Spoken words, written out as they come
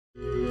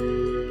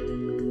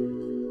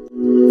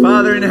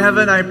Father in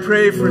heaven, I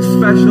pray for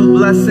special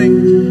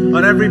blessing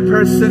on every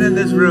person in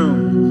this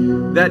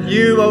room. That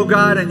you, oh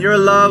God, and your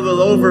love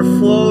will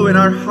overflow in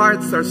our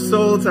hearts, our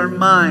souls, our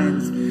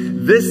minds.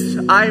 This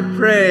I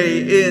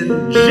pray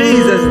in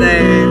Jesus'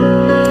 name.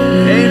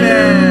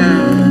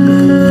 Amen.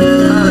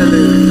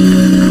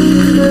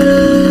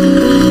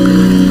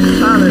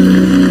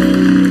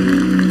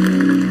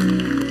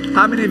 Hallelujah.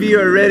 How many of you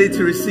are ready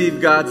to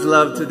receive God's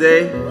love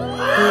today?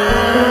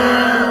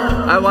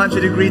 I want you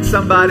to greet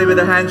somebody with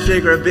a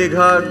handshake or a big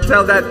hug.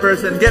 Tell that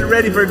person, get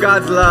ready for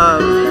God's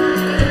love.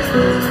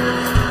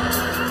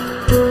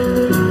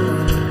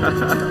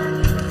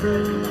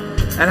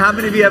 And how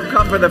many of you have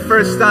come for the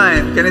first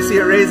time? Can I see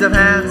a raise of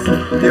hands?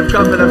 You've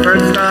come for the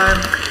first time.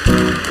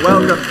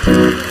 Welcome.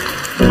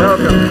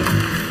 Welcome.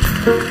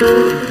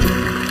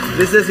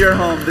 This is your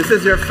home. This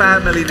is your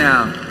family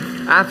now.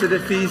 After the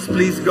feast,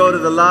 please go to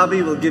the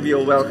lobby. We'll give you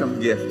a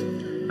welcome gift.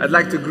 I'd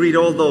like to greet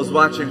all those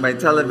watching by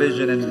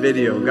television and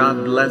video.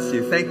 God bless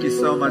you. Thank you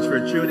so much for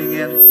tuning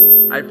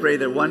in. I pray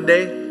that one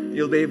day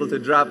you'll be able to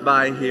drop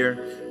by here,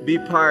 be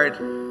part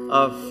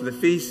of the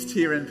feast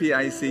here in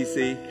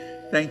PICC.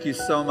 Thank you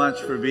so much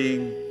for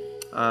being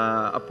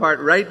a part.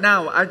 Right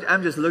now,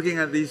 I'm just looking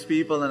at these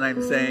people and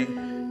I'm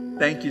saying,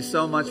 thank you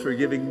so much for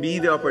giving me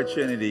the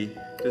opportunity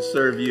to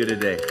serve you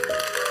today.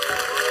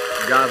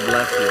 God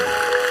bless you.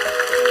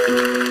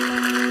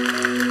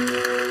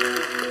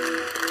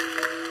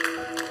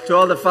 To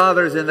all the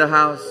fathers in the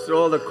house, to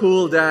all the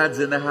cool dads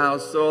in the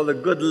house, to all the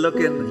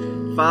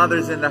good-looking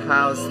fathers in the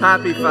house,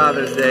 happy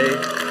Father's Day.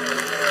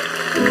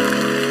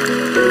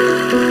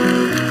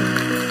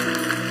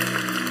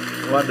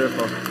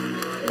 Wonderful,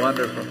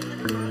 wonderful.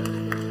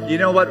 You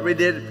know what we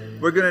did?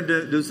 We're going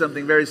to do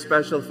something very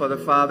special for the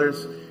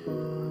fathers.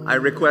 We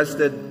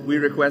requested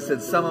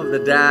some of the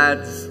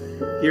dads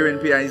here in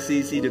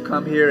PICC to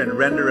come here and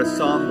render a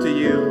song to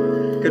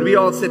you. Could we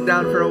all sit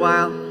down for a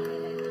while?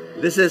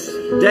 This is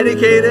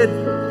dedicated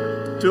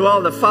to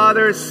all the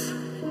fathers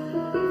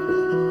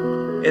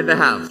in the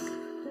house.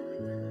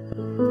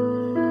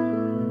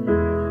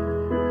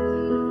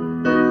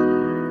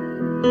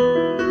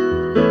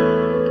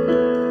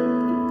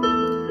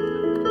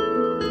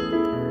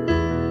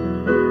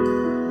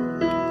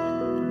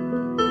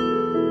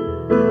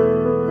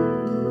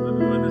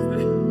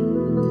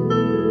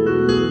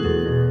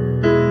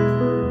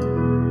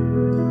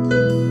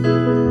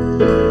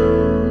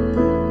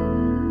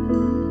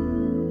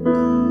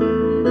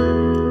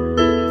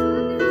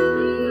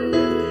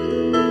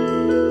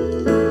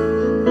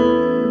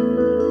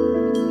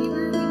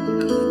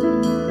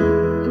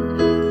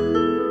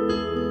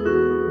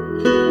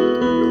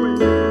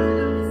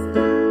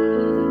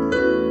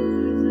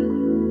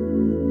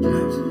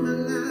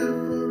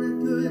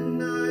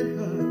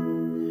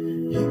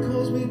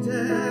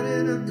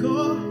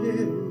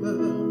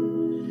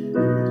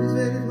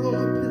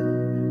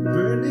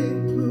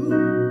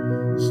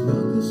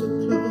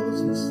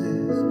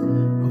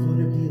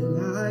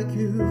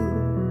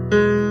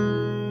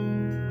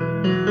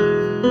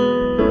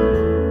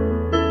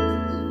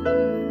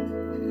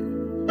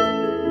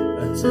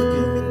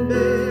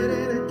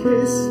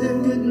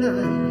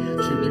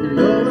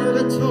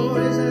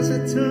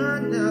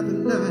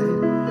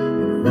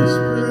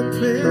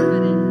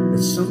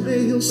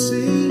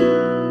 See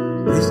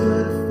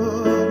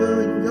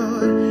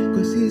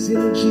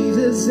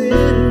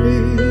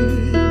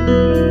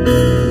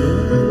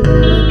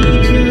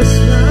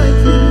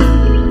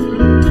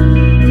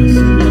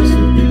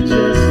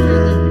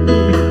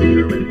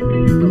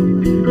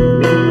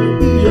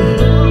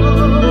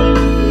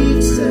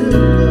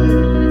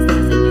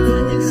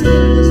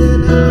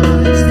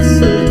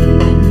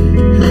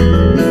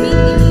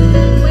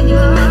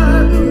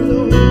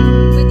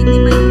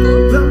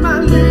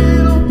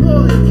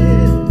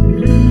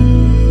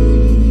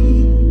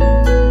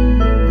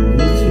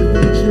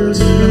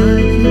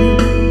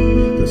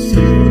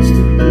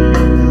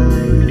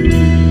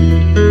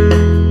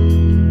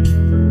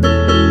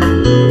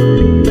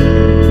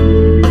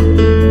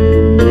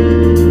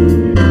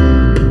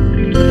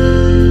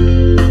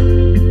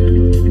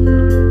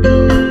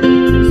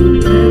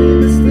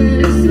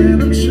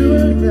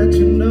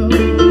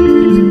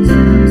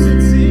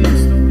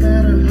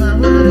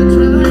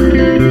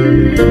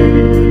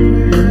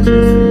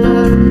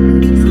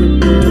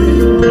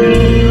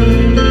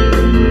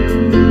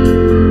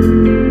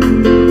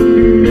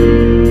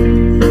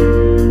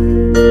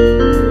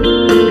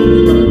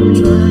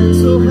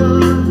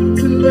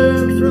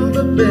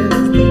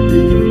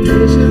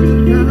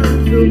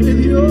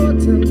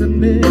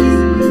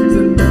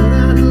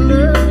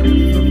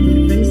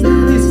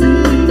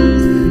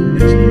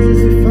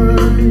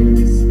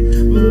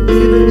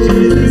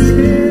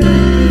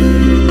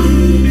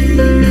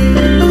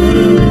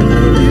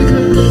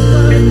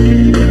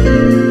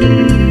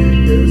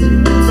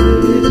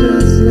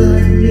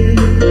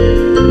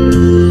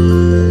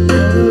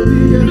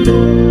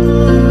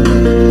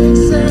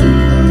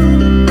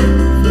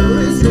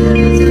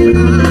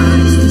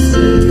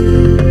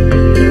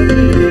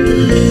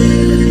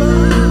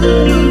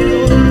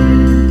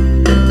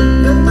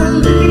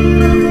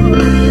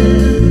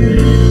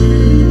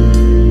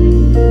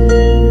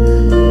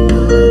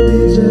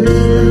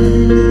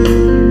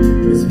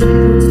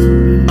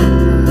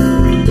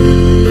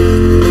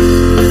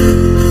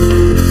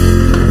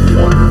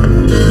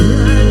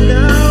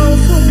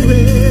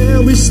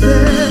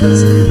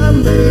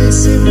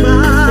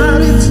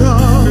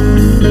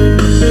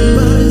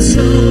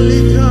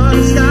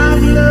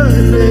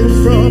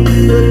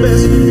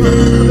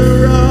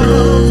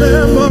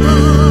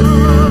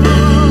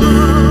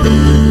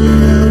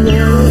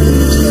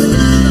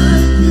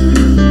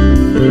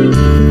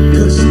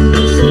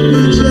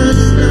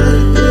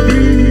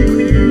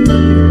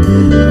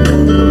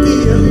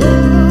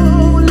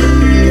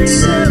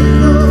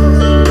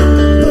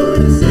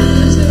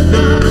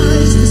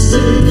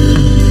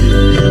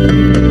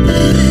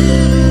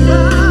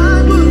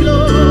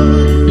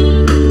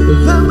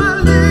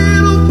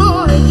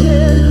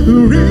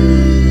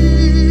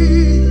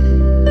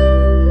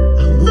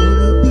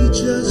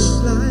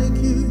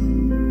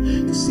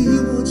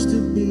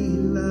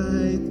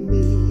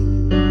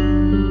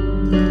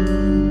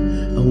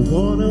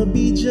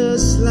be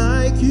just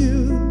like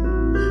you,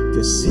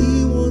 'cause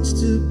he wants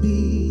to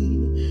be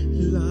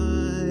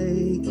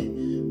like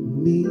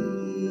me.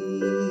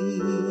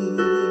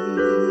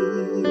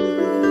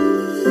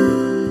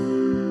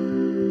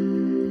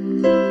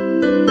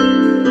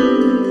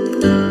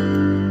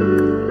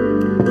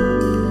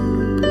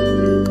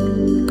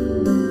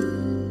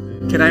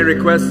 Can I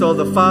request all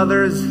the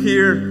fathers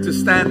here to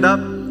stand up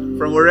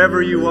from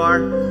wherever you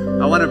are?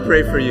 I want to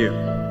pray for you.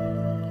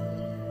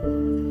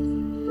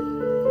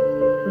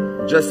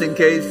 Just in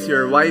case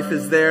your wife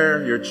is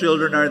there, your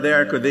children are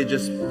there, could they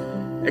just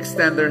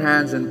extend their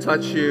hands and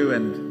touch you?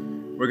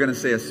 And we're going to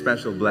say a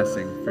special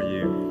blessing for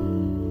you.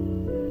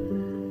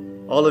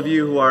 All of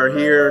you who are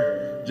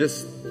here,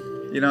 just,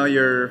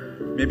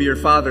 maybe your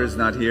father is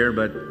not here,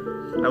 but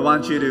I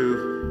want you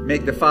to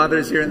make the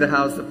fathers here in the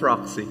house the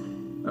proxy.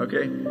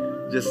 Okay?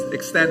 Just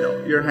extend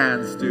your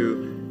hands to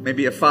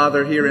maybe a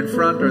father here in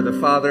front or the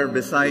father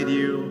beside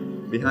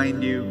you,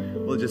 behind you.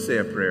 We'll just say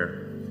a prayer.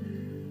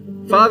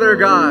 Father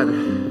God,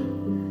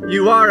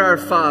 you are our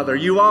Father.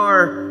 You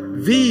are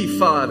the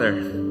Father.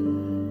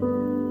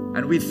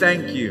 And we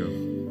thank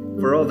you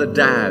for all the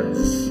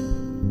dads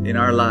in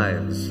our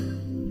lives.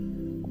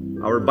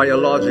 Our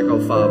biological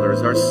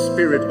fathers, our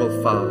spiritual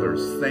fathers.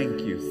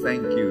 Thank you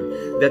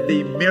that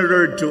they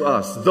mirrored to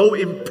us, though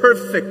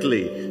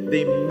imperfectly,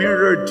 they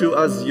mirrored to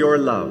us your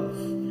love.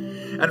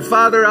 And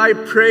Father, I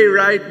pray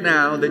right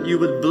now that you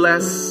would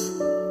bless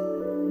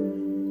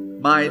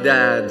my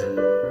dad,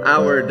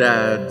 our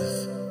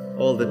dads,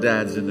 all the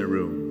dads in the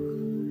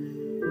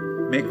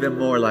room. Make them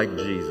more like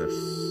Jesus.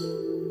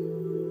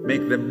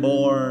 Make them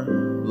more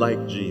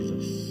like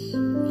Jesus.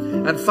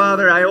 And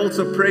Father, I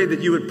also pray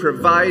that you would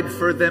provide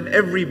for them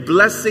every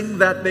blessing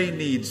that they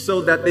need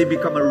so that they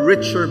become a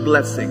richer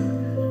blessing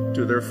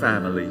to their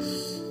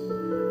families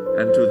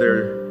and to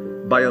their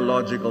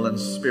biological and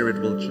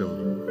spiritual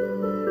children.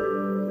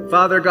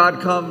 Father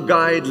God, come,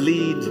 guide,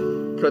 lead,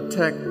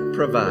 protect,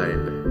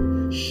 provide.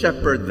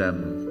 Shepherd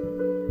them.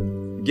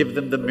 Give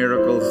them the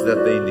miracles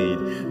that they need.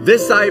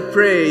 This I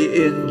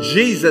pray in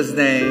Jesus'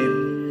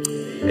 name.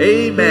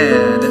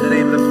 Amen. In the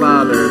name of the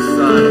Father,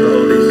 Son, and the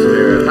Holy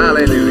Spirit.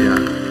 Hallelujah.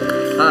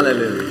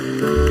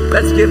 Hallelujah.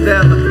 Let's give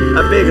them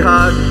a big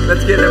hug.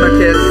 Let's give them a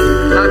kiss.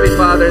 Happy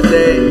Father's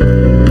Day.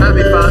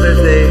 Happy Father's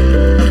Day.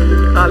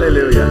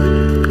 Hallelujah.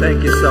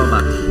 Thank you so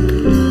much.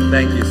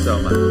 Thank you so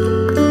much.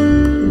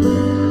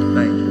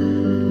 Thank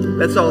you.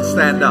 Let's all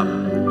stand up.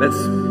 Let's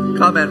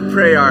come and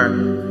pray our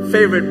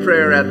favorite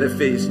prayer at the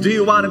feast. Do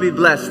you want to be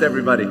blessed,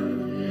 everybody?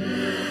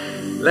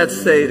 Let's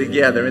say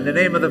together, in the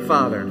name of the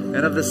Father,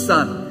 and of the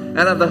Son,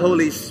 and of the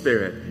Holy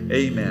Spirit.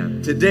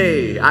 Amen.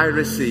 Today I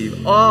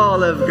receive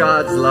all of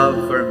God's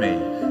love for me.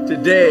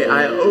 Today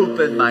I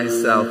open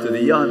myself to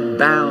the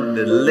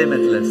unbounded,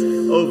 limitless,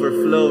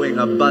 overflowing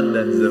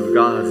abundance of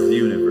God's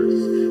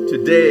universe.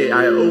 Today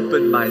I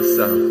open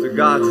myself to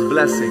God's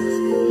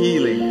blessings,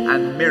 healing,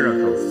 and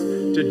miracles.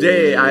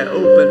 Today I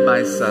open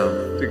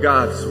myself to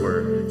God's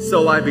Word,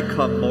 so I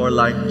become more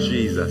like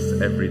Jesus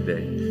every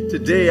day.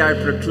 Today I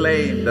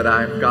proclaim that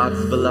I'm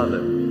God's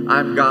beloved,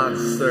 I'm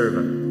God's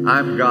servant,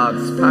 I'm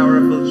God's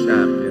powerful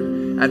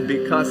champion, and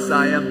because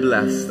I am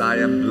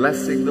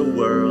blessing the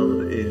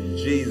world in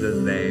Jesus'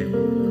 name.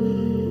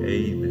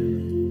 Amen.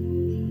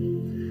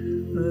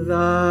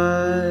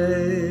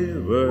 Thy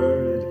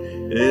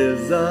word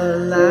is a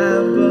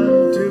lamp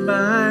unto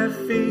my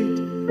feet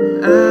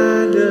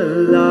and a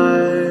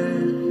light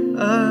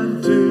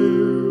unto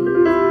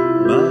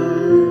my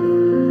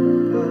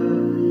path.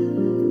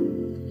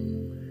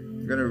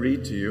 I'm going to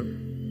read to you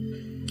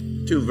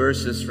 2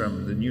 verses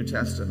from the New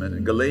Testament.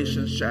 In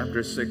Galatians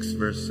chapter 6,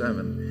 verse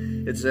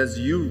 7, it says,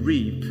 you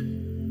reap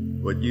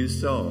what you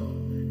sow.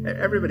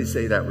 Everybody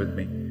say that with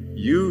me.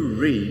 You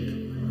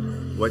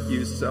reap what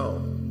you sow.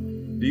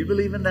 Do you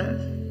believe in that?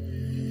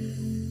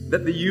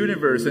 That the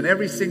universe and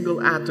every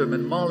single atom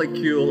and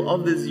molecule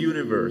of this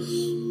universe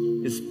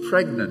is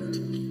pregnant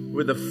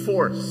with the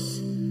force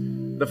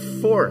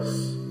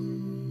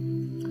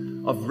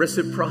of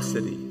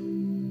reciprocity.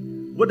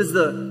 What is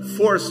the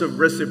force of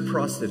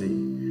reciprocity?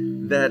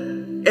 That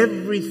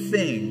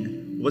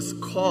everything was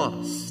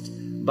caused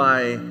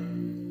by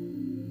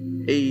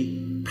a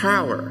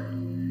power,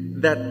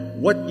 that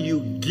what you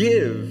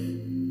give,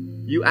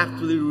 you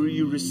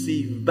actually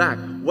receive back.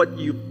 What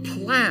you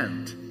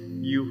plant,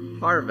 you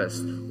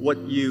harvest. What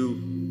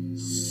you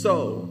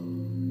sow,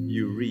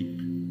 you reap.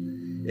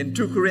 In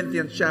 2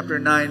 Corinthians chapter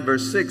 9,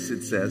 verse 6,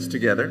 it says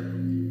together,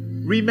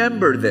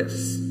 remember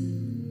this,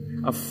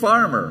 a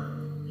farmer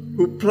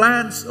who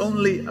plants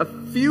only a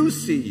few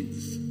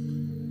seeds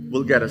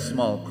will get a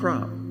small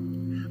crop,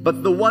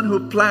 but the one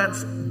who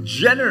plants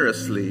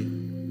generously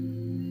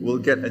will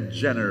get a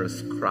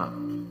generous crop.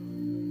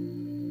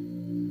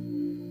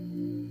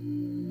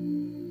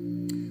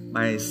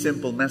 My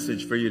simple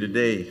message for you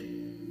today,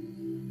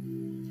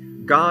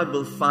 God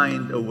will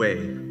find a way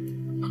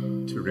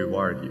to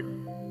reward you.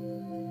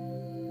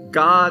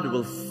 God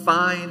will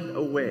find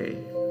a way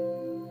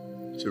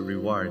to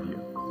reward you.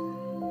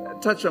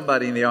 touch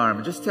somebody in the arm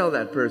and just tell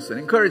that person,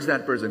 encourage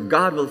that person,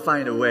 God will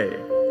find a way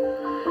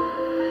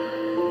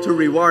to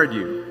reward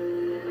you.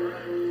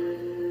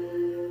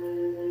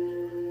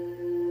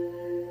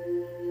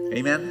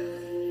 Amen?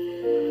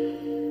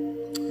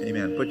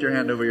 Amen. Put your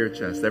hand over your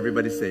chest.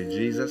 Everybody say,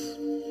 Jesus,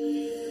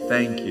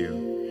 thank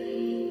you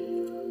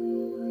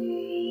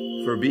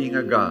for being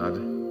a God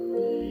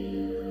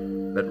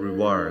that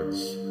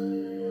rewards.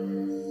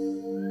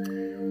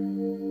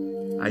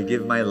 I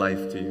give my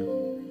life to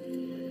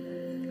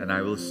you, and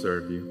I will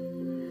serve you.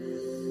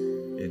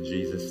 In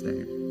Jesus'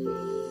 name.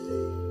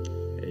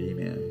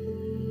 Amen.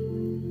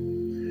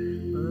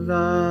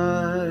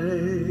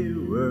 Thy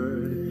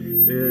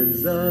word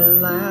is a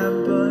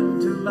lamp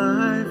unto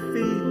my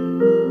feet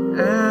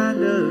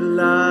and a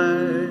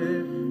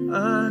light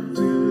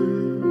unto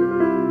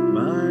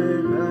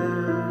my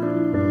path.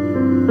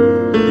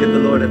 Give the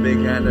Lord a big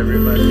hand,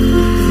 everybody.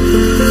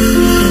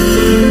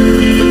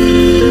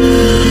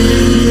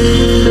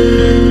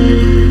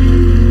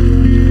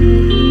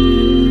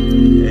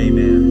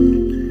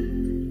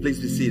 Amen. Please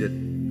be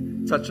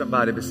seated. Touch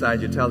somebody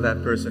beside you. Tell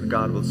that person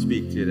God will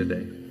speak to you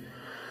today.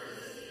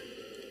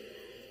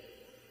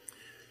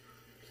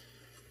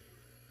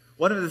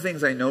 One of the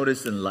things I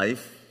noticed in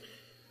life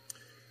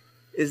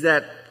is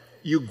that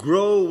you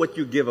grow what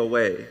you give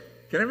away.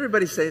 Can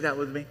everybody say that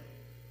with me?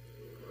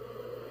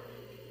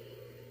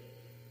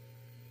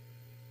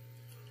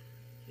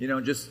 You know,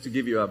 just to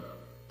give you a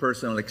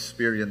personal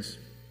experience.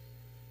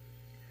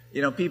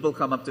 You know, people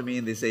come up to me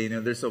and they say, you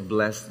know, they're so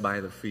blessed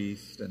by the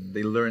feast and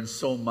they learn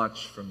so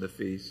much from the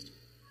feast.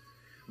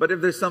 But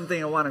if there's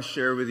something I want to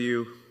share with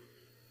you,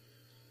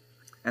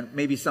 and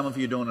maybe some of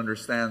you don't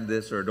understand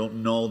this or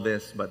don't know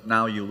this, but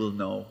now you will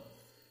know.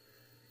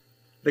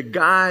 The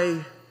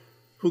guy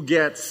who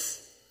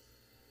gets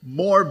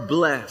more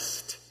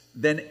blessed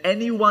than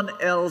anyone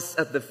else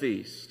at the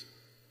feast,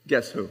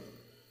 guess who?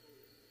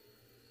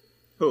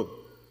 Who?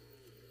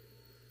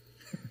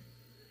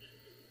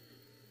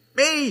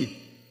 Me!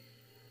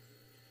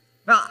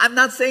 Now, I'm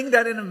not saying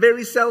that in a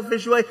very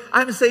selfish way.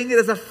 I'm saying it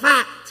as a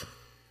fact.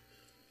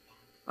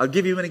 I'll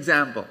give you an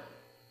example.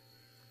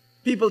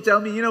 People tell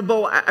me, you know,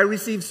 Bo, I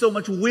receive so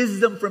much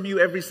wisdom from you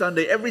every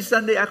Sunday. Every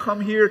Sunday I come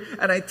here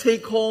and I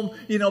take home,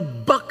 you know,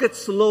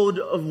 buckets load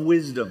of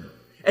wisdom.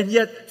 And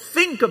yet,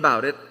 think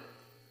about it.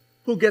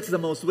 Who gets the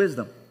most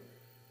wisdom?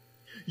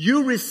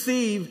 You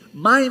receive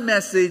my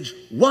message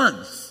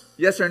once.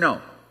 Yes or no?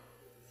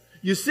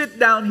 You sit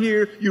down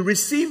here, you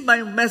receive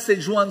my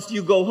message once,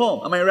 you go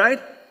home. Am I right?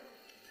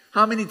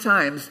 How many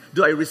times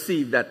do I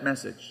receive that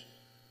message?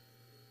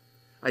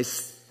 I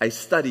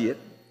study it.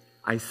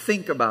 I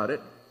think about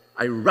it.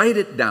 I write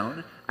it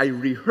down, I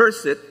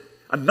rehearse it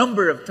a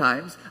number of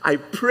times, I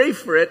pray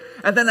for it,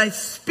 and then I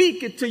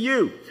speak it to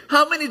you.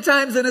 How many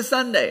times in a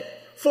Sunday?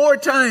 4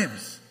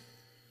 times.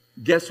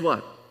 Guess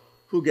what?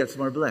 Who gets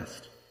more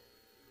blessed?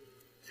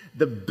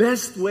 The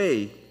best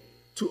way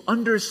to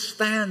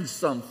understand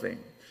something,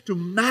 to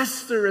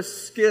master a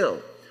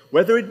skill,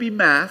 whether it be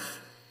math,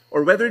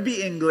 or whether it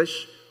be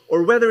English,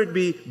 or whether it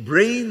be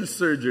brain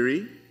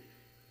surgery,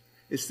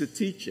 is to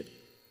teach it.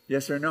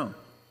 Yes or no?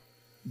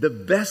 The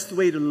best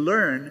way to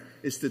learn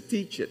is to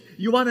teach it.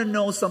 You want to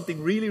know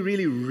something really,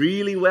 really,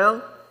 really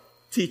well?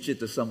 Teach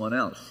it to someone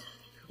else.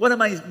 What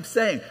am I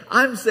saying?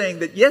 I'm saying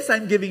that yes,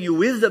 I'm giving you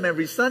wisdom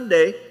every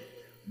Sunday,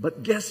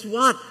 but guess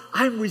what?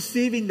 I'm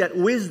receiving that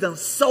wisdom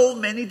so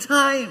many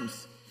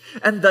times.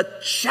 And the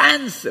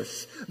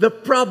chances, the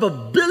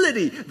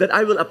probability that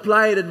I will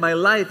apply it in my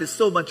life is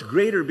so much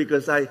greater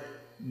because I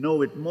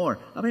know it more.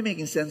 Am I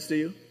making sense to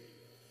you?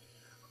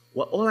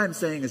 Well, all I'm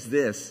saying is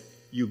this.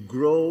 You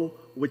grow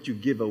what you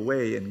give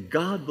away, and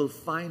God will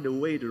find a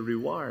way to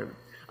reward.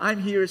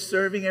 I'm here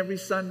serving every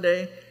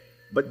Sunday,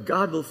 but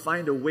God will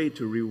find a way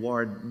to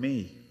reward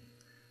me.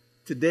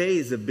 Today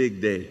is a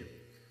big day.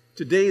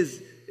 Today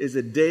is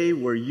a day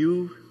where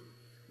you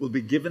will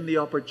be given the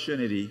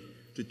opportunity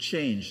to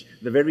change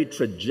the very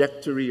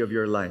trajectory of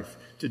your life.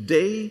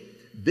 Today,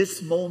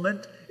 this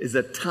moment is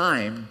a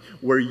time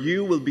where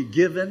you will be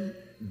given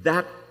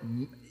that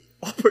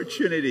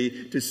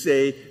opportunity to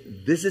say,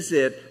 this is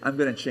it, I'm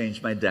going to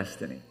change my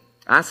destiny.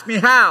 Ask me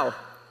how.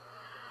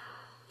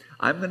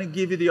 I'm going to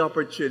give you the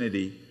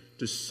opportunity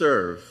to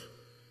serve,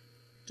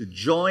 to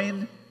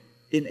join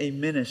in a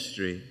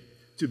ministry,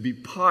 to be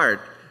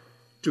part,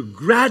 to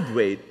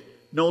graduate,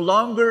 no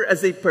longer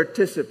as a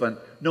participant,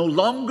 no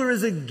longer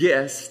as a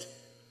guest,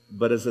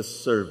 but as a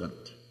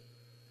servant.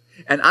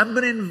 And I'm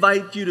going to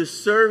invite you to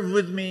serve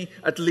with me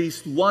at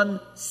least one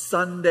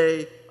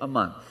Sunday a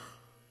month.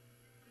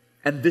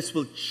 And this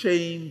will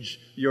change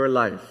your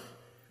life.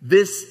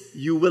 This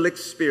you will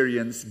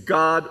experience.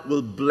 God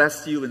will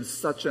bless you in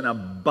such an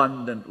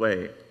abundant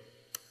way.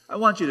 I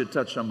want you to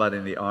touch somebody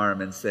in the arm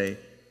and say,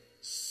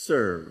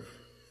 serve.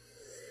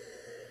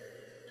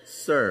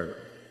 Serve.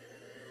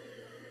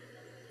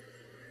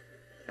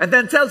 And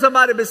then tell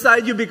somebody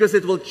beside you, because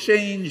it will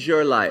change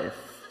your life.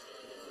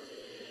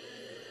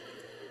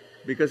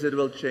 Because it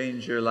will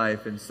change your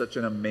life in such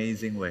an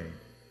amazing way.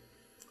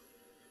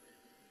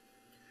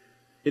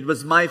 It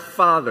was my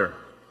father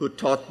who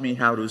taught me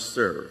how to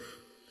serve.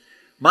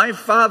 My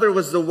father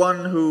was the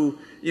one who,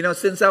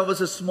 since I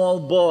was a small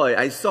boy,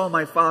 I saw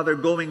my father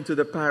going to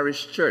the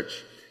parish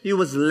church. He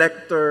was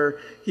lector,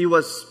 he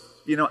was,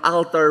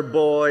 altar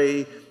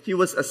boy, he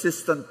was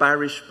assistant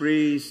parish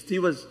priest, he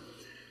was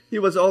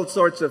all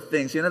sorts of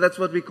things. That's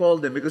what we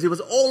called him, because he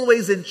was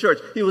always in church.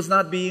 He was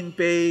not being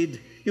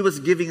paid. He was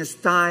giving his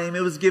time.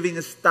 He was giving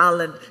his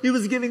talent. He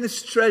was giving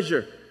his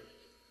treasure.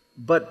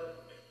 But,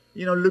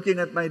 looking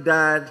at my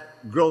dad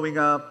growing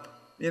up,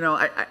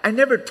 I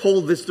never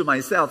told this to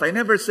myself. I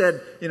never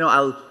said,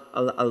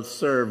 I'll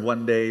serve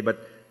one day. But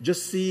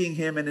just seeing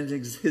him and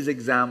his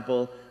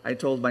example, I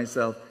told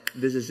myself,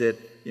 this is it.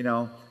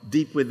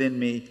 Deep within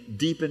me,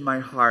 deep in my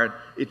heart,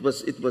 it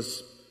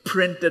was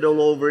printed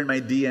all over in my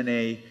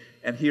DNA.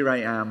 And here I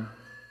am.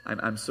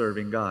 I'm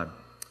serving God.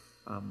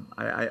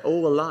 I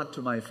owe a lot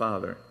to my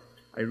father.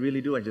 I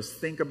really do. I just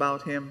think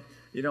about him.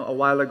 A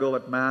while ago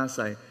at Mass,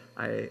 I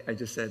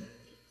just said,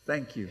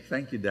 thank you,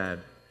 Dad,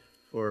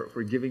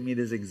 for giving me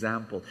this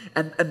example.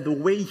 And the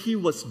way he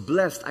was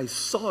blessed, I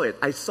saw it.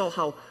 I saw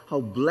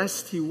how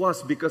blessed he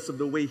was because of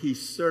the way he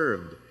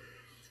served.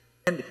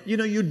 And,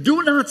 you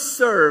do not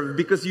serve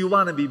because you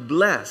want to be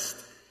blessed.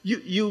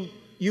 You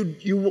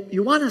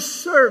want to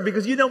serve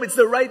because it's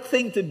the right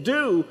thing to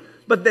do.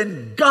 But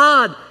then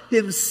God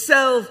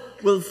himself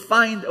will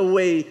find a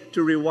way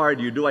to reward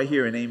you. Do I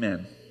hear an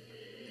amen?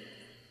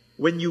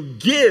 When you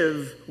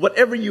give,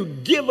 whatever you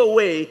give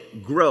away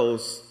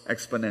grows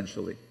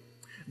exponentially.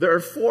 There are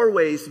 4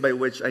 ways by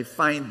which I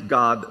find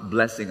God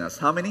blessing us.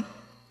 How many?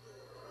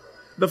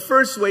 The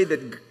first way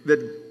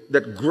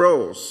that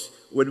grows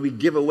when we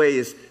give away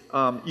is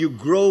you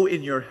grow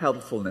in your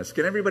helpfulness.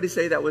 Can everybody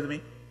say that with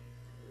me?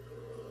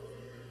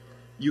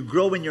 You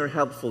grow in your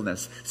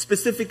helpfulness.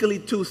 Specifically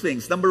 2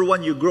 things. Number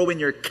 1, you grow in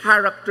your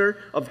character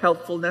of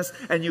helpfulness,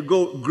 and you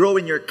grow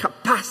in your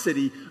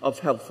capacity of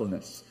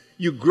helpfulness.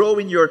 You grow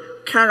in your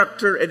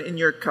character and in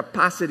your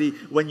capacity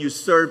when you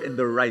serve in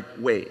the right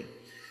way.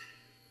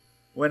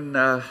 When,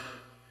 I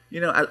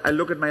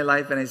look at my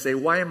life and I say,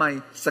 why am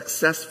I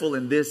successful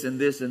in this, and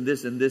this, and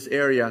this, and this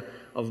area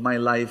of my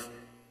life?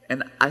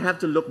 And I have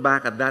to look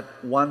back at that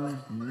one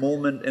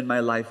moment in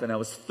my life when I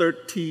was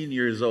 13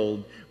 years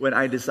old when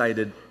I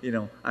decided,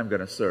 I'm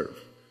going to serve.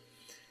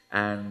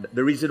 And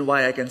the reason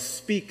why I can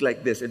speak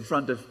like this in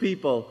front of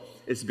people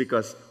is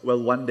because,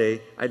 one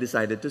day I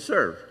decided to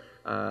serve.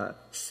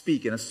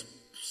 Speak in a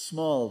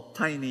small,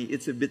 tiny,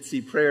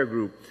 itsy-bitsy prayer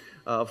group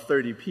of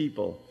 30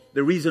 people.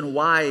 The reason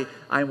why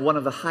I'm one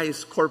of the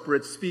highest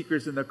corporate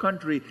speakers in the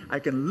country, I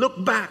can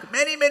look back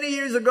many, many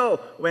years ago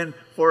when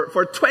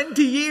for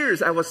 20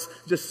 years I was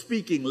just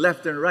speaking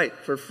left and right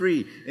for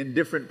free in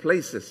different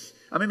places.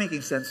 Am I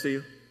making sense to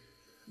you?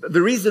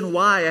 The reason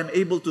why I'm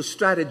able to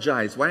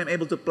strategize, why I'm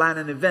able to plan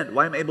an event,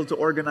 why I'm able to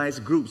organize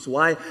groups,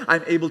 why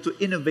I'm able to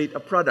innovate a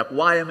product,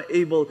 why I'm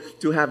able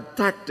to have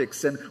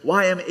tactics, and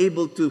why I'm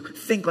able to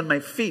think on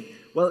my feet.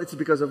 Well, it's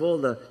because of all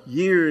the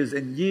years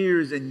and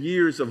years and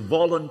years of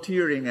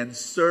volunteering and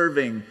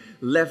serving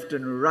left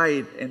and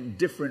right in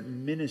different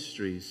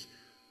ministries.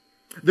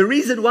 The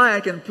reason why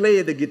I can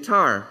play the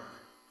guitar,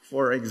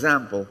 for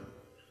example,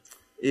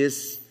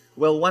 is,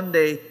 one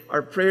day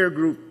our prayer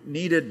group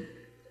needed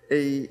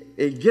a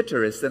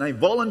guitarist, and I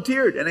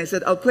volunteered and I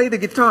said, I'll play the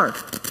guitar.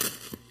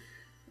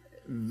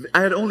 I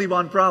had only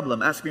one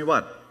problem. Ask me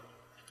what?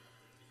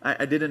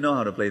 I didn't know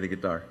how to play the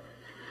guitar.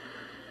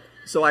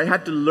 So I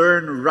had to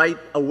learn right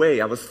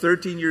away. I was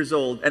 13 years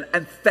old.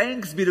 And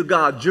thanks be to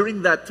God,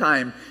 during that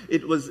time,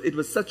 it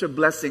was such a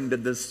blessing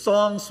that the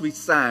songs we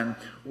sang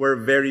were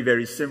very,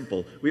 very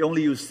simple. We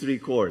only used 3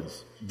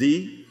 chords.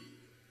 D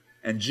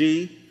and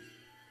G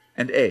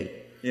and A.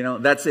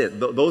 That's it.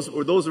 Those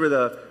were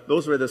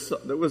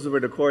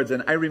the chords.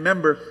 And I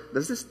remember,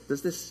 does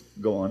this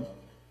go on?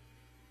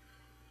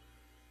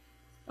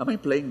 Am I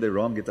playing the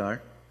wrong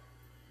guitar?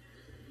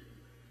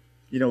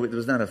 It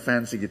was not a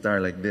fancy guitar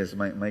like this.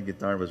 My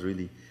guitar was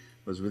really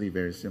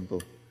very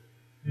simple.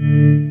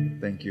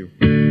 Thank you.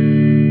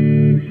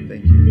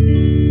 Thank you.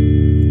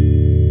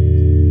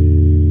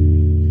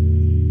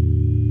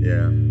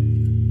 Yeah,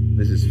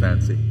 this is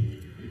fancy.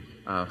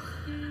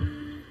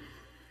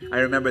 I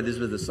remember this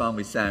was the song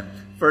we sang.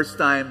 First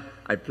time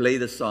I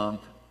played the song,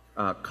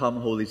 Come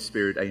Holy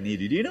Spirit, I Need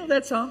You. Do you know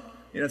that song?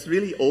 It's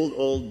really old.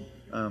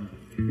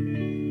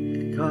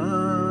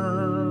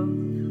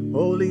 Come,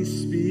 Holy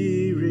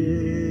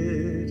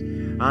Spirit,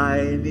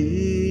 I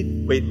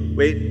need... Wait.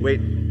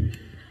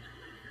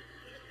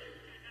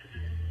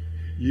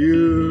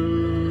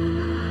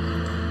 You.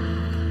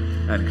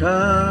 And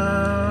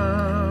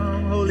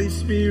come, Holy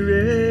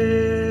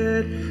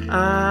Spirit,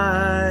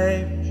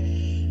 I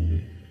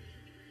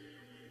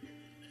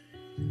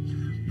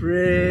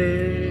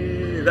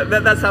pray.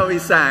 That's how we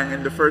sang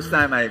in the first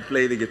time I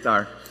played the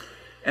guitar.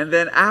 And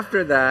then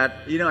after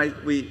that,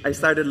 I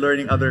started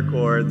learning other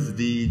chords,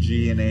 D,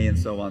 G, and A, and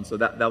so on. So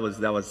that was.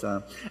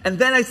 And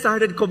then I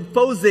started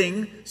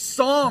composing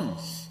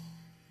songs.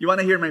 You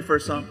want to hear my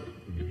first song?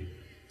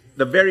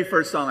 The very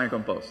first song I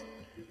composed.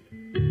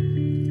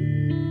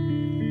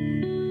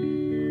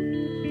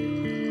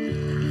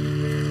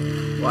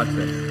 Watch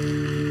this.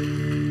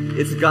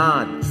 It's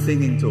God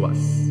singing to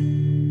us.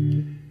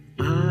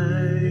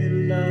 I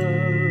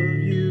love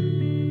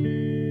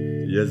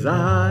you. Yes,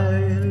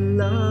 I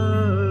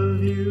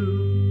love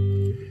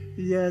you.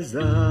 Yes,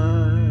 I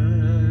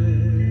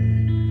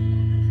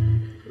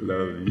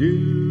love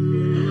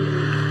you.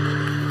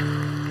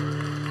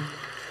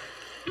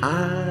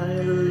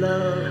 I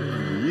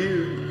love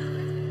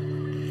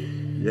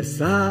you.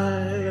 Yes,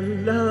 I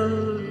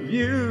love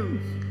you.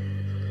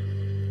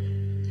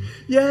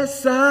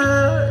 Yes,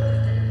 I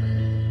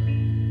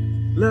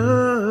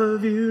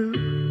love you.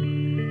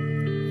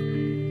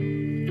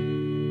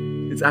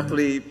 It's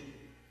actually,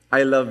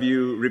 I love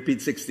you,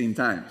 repeat 16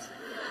 times.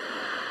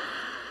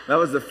 That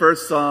was the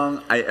first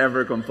song I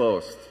ever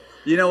composed.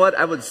 You know what?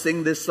 I would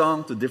sing this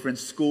song to different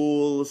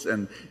schools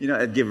and,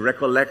 I'd give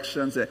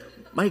recollections.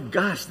 My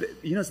gosh,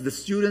 the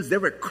students, they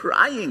were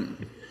crying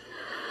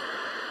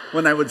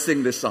when I would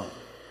sing this song.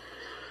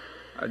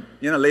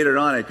 Later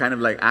on, I kind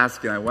of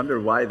asked, I wonder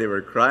why they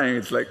were crying.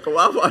 It's like,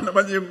 kawawa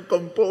naman yung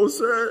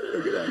composer.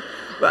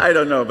 But I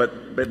don't know,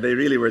 but they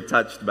really were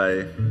touched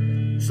by.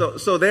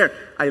 So there,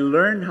 I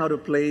learned how to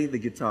play the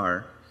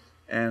guitar,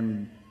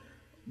 and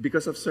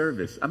because of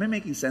service. Am I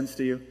making sense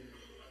to you?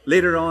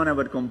 Later on, I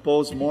would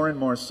compose more and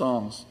more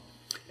songs.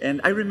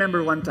 And I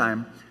remember one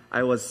time,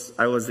 I was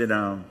in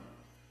a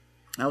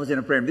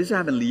prayer. This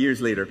happened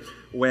years later,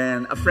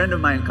 when a friend of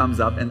mine comes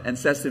up and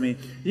says to me,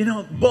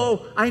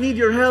 Bo, I need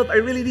your help. I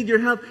really need your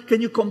help.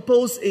 Can you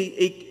compose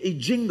a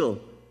jingle?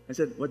 I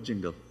said, what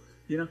jingle?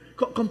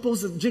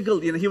 Compose a jingle.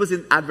 He was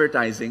in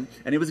advertising,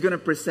 and he was going to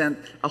present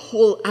a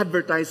whole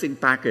advertising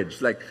package,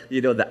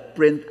 the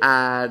print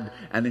ad,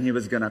 and then he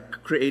was going to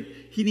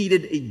he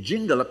needed a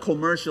jingle, a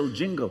commercial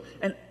jingle.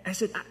 And I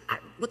said,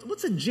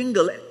 what's a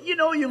jingle?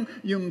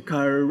 Yung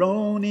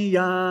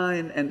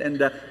Caronia and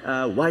the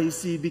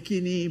YC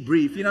Bikini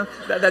Brief,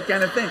 that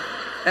kind of thing.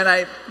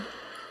 And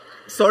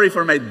sorry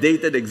for my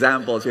dated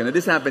examples,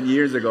 this happened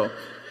years ago.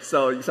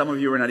 So some of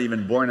you were not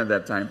even born at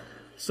that time.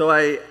 So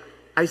I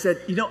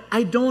said,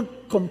 I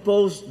don't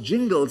compose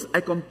jingles,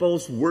 I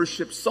compose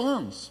worship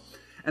songs.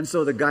 And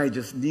so the guy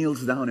just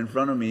kneels down in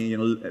front of me,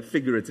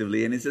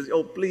 figuratively, and he says,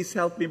 oh, please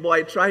help me, boy.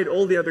 I tried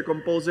all the other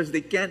composers.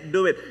 They can't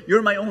do it.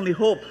 You're my only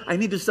hope. I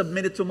need to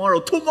submit it tomorrow.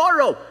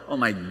 Tomorrow! Oh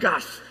my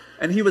gosh.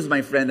 And he was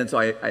my friend, and so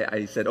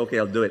I said, okay,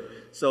 I'll do it.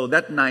 So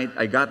that night,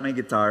 I got my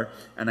guitar,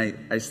 and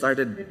I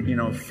started,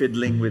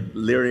 fiddling with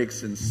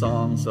lyrics and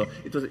songs. So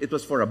it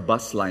was for a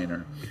bus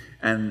liner.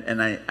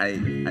 And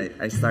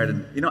I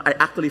started, I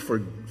actually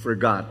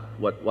forgot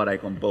what I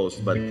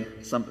composed, but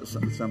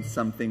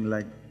something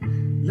like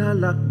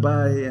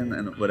Lalakbay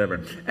and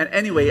whatever. And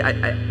anyway,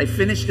 I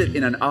finished it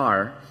in an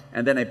hour,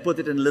 and then I put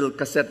it in a little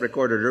cassette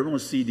recorder. There were no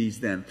CDs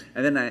then.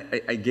 And then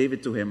I gave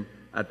it to him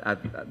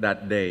at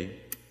that day.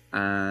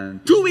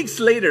 And 2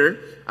 weeks later,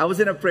 I was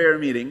in a prayer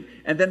meeting,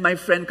 and then my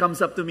friend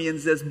comes up to me and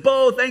says,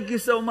 Bo, thank you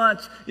so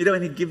much.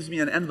 And he gives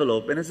me an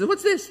envelope. And I said,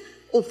 what's this?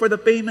 Oh, for the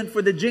payment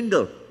for the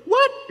jingle.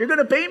 What? You're going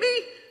to pay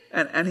me?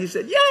 And he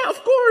said, yeah,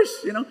 of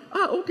course.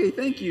 Okay,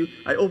 thank you.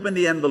 I opened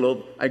the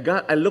envelope. I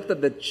looked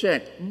at the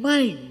check.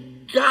 My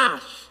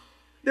gosh,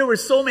 there were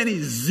so many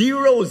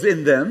zeros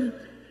in them.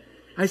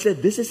 I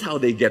said, this is how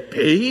they get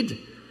paid?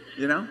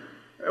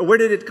 Where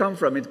did it come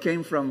from? It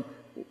came from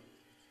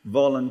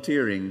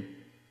volunteering.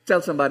 Tell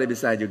somebody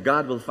beside you,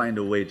 God will find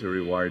a way to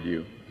reward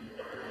you.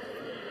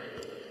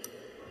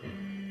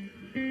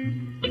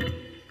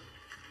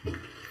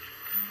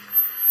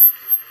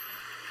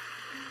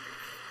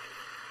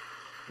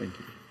 Thank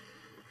you.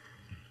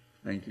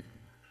 Thank you.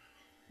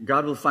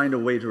 God will find a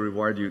way to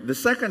reward you. The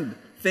second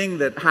thing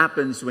that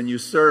happens when you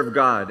serve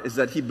God is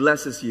that He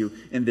blesses you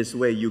in this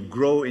way. You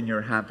grow in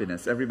your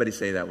happiness. Everybody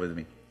say that with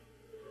me.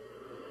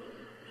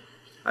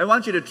 I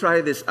want you to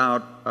try this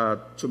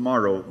out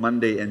tomorrow,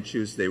 Monday and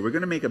Tuesday. We're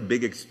going to make a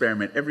big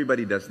experiment.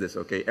 Everybody does this,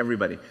 okay?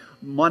 Everybody.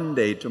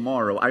 Monday,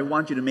 tomorrow, I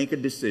want you to make a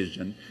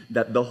decision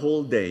that the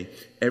whole day,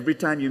 every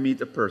time you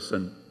meet a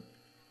person,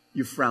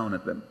 you frown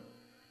at them.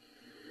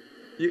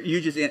 You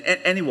just,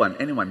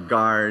 anyone,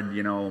 guard,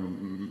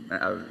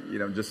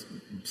 just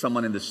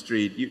someone in the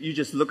street. You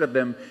just look at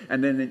them,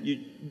 and then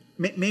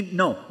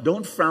no,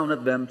 don't frown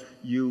at them.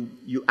 You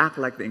act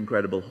like the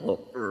Incredible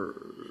Hulk.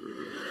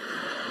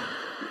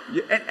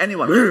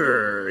 Anyone,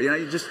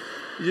 you just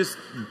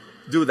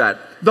do that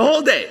the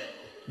whole day.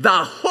 The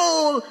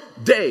whole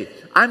day.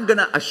 I'm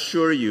gonna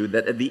assure you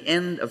that at the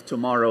end of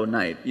tomorrow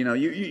night,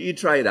 you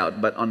try it out,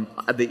 but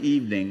at the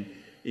evening,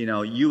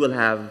 you will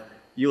have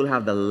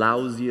the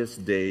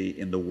lousiest day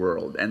in the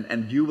world,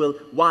 and you will.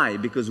 Why?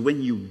 Because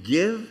when you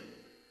give,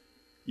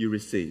 you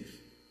receive.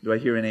 Do I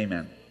hear an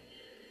amen?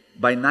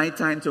 By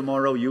nighttime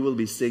tomorrow, you will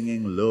be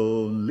singing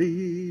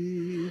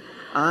 "Lonely."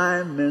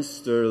 I'm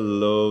Mr.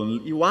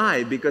 Lonely.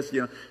 Why? Because,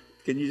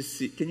 can you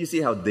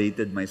see how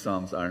dated my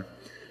songs are?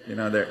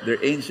 They're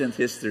ancient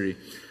history.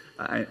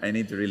 I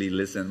need to really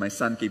listen. My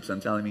son keeps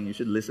on telling me, you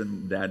should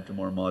listen, Dad, to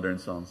more modern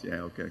songs.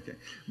 Yeah, okay.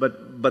 But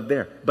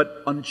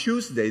on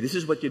Tuesday, this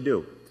is what you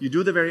do. You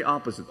do the very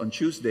opposite. On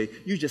Tuesday,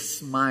 you just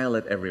smile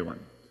at everyone.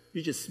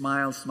 You just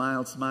smile,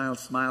 smile, smile,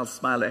 smile,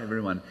 smile at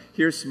everyone.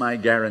 Here's my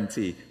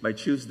guarantee. By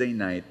Tuesday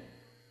night,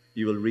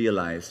 you will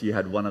realize you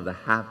had one of the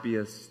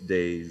happiest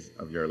days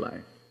of your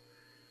life.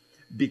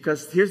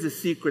 Because here's the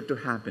secret to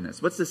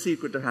happiness. What's the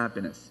secret to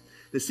happiness?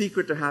 The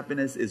secret to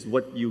happiness is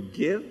what you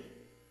give.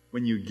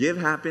 When you give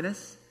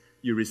happiness,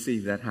 you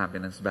receive that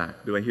happiness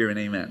back. Do I hear an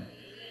amen?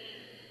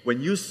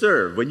 When you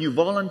serve, when you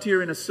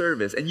volunteer in a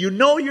service, and you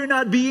know you're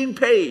not being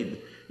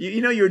paid,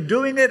 you know you're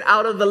doing it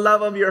out of the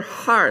love of your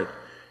heart.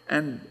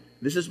 And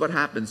this is what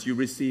happens. You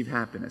receive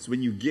happiness.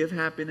 When you give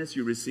happiness,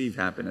 you receive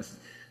happiness.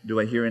 Do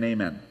I hear an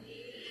amen?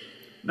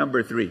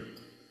 Number 3,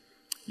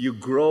 you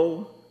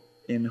grow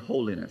in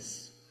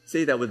holiness.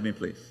 Say that with me,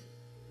 please.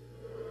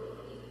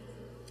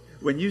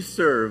 When you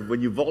serve,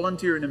 when you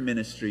volunteer in a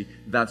ministry,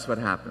 that's what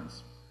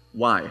happens.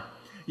 Why?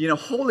 You know,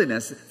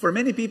 holiness, for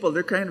many people,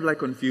 they're kind of like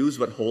confused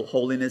what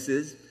holiness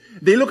is.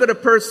 They look at a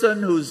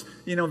person who's,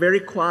 you know, very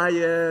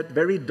quiet,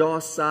 very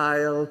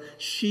docile,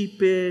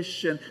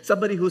 sheepish, and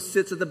somebody who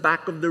sits at the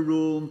back of the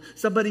room,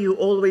 somebody who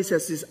always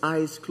has his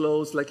eyes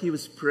closed like he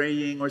was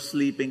praying or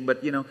sleeping,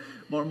 but, you know,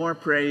 more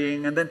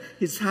praying. And then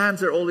his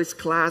hands are always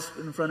clasped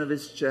in front of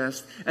his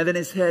chest. And then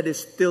his head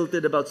is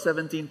tilted about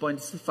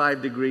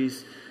 17.5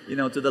 degrees, you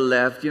know, to the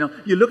left. You know,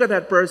 you look at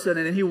that person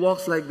and he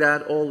walks like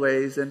that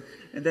always. And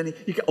then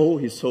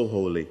he's so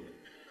holy.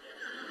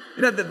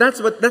 You know,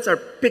 that's our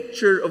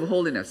picture of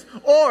holiness.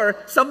 Or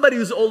somebody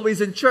who's always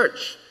in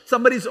church.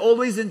 Somebody's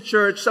always in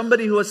church.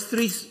 Somebody who was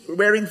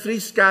wearing 3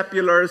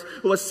 scapulars,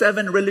 who has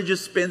 7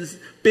 religious pins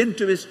pinned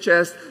to his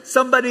chest.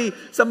 Somebody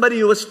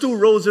who has 2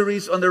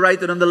 rosaries on the right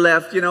and on the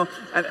left. You know,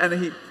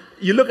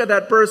 you look at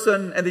that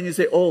person and then you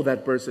say, "Oh,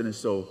 that person is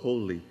so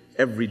holy."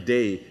 Every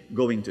day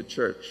going to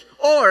church.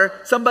 Or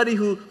somebody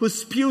who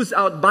spews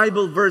out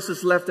Bible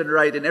verses left and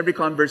right in every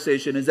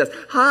conversation and says,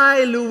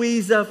 "Hi,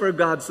 Louisa, for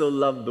God so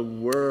loved the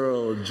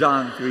world."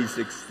 John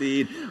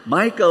 3:16.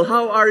 "Michael,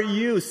 how are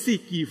you?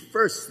 Seek ye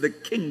first the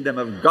kingdom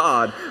of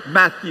God."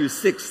 Matthew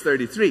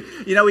 6:33.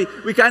 You know,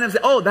 we kind of say,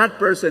 "Oh, that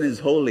person is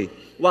holy."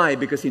 Why?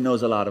 Because he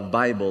knows a lot of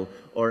Bible.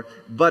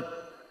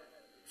 But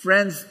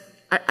friends,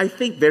 I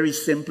think very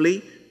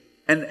simply,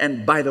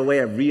 and by the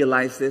way, I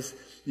realized this,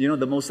 you know,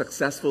 the most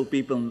successful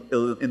people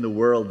in the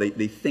world,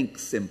 they think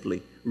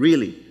simply.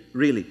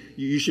 Really.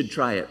 You should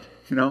try it.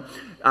 You know,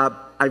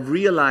 I've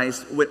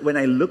realized when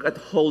I look at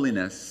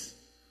holiness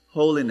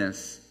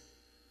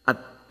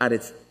at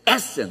its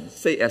essence,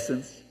 say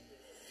essence,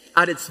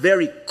 at its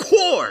very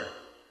core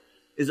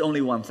is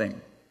only one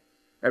thing.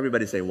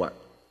 Everybody say what?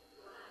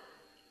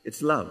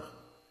 It's love.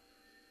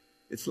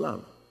 It's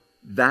love.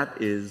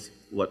 That is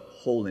what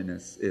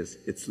holiness is.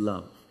 It's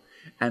love.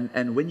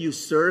 And when you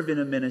serve in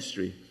a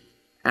ministry,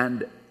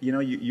 and you know,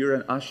 you're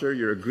an usher,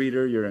 you're a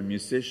greeter, you're a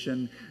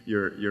musician,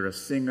 you're a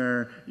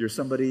singer, you're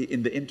somebody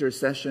in the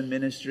intercession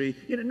ministry.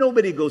 You know,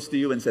 nobody goes to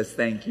you and says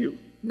thank you.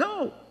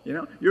 No, you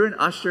know, you're an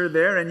usher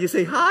there, and you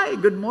say hi,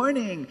 good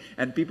morning,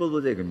 and people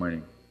will say good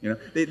morning. You know,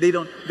 they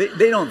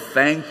don't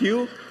thank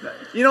you.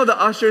 You know, the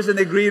ushers and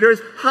the greeters.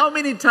 How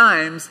many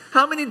times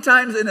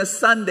in a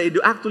Sunday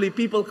do actually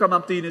people come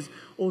up to you and say,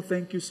 "Oh,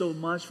 thank you so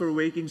much for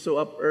waking so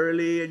up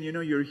early, and you know,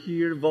 you're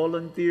here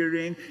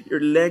volunteering. Your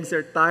legs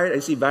are tired. I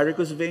see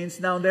varicose veins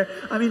down there.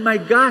 I mean, my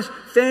gosh,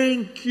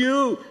 thank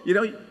you." You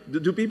know,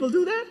 do people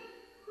do that?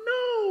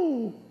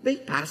 No, they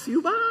pass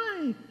you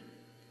by.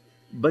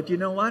 But you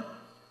know what?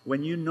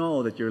 When you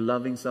know that you're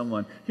loving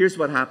someone, here's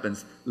what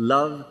happens.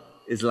 Love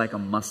is like a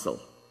muscle.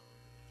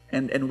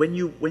 And when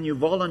you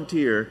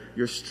volunteer,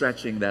 you're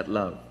stretching that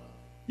love.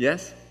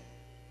 Yes?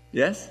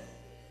 Yes?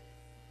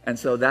 And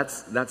so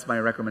that's my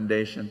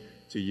recommendation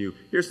to you.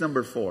 Here's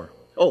number 4.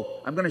 Oh,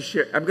 I'm going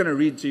to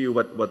read to you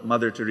what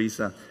Mother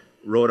Teresa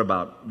wrote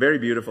about. Very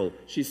beautiful.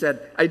 She said,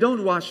 "I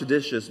don't wash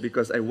dishes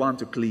because I want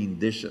to clean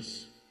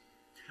dishes.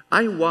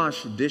 I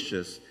wash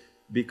dishes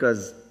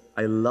because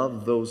I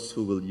love those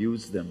who will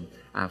use them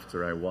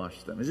after I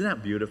wash them." Isn't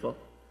that beautiful?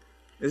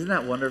 Isn't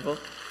that wonderful?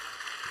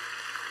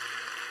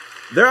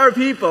 There are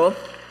people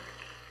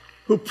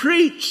who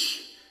preach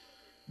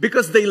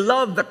because they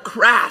love the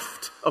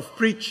craft of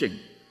preaching.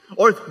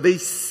 Or they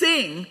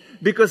sing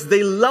because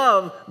they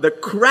love the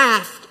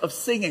craft of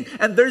singing.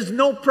 And there's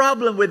no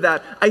problem with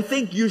that. I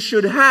think you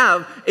should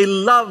have a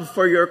love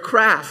for your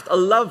craft, a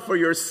love for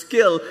your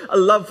skill, a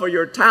love for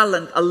your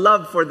talent, a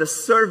love for the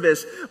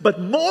service. But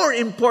more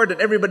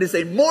important, everybody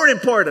say, more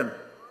important.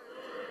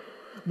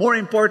 More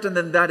important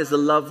than that is a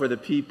love for the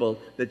people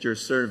that you're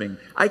serving.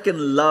 I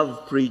can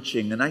love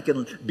preaching, and I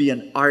can be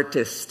an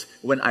artist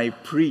when I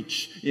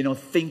preach, you know,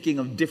 thinking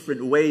of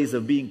different ways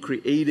of being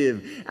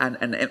creative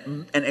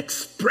and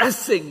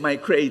expressing my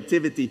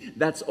creativity.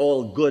 That's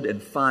all good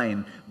and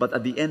fine. But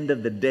at the end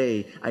of the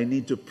day, I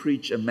need to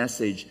preach a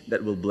message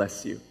that will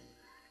bless you.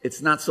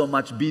 It's not so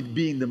much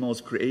being the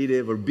most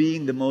creative or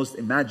being the most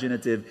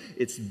imaginative.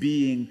 It's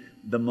being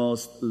the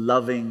most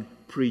loving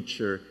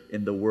preacher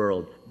in the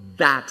world.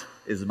 That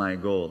is my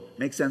goal.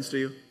 Make sense to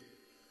you?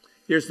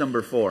 Here's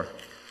number 4.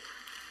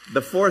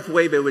 The 4th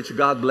way by which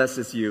God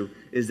blesses you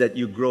is that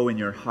you grow in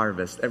your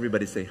harvest.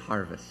 Everybody say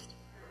harvest.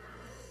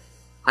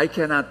 I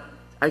cannot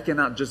I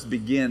cannot just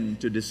begin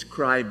to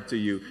describe to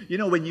you. You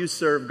know, when you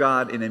serve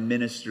God in a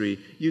ministry,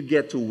 you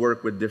get to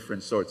work with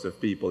different sorts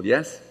of people,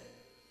 yes?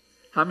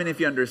 How many of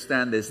you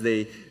understand this?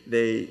 They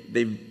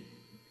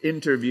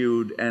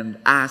interviewed and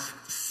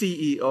asked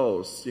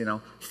CEOs, you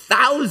know,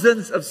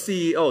 thousands of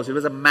CEOs. It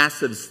was a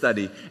massive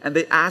study. And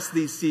they asked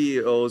these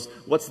CEOs,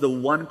 what's the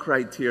one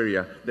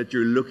criteria that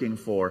you're looking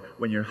for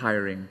when you're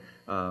hiring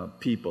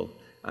people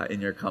in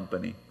your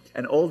company?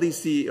 And all these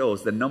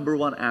CEOs, the number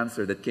one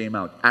answer that came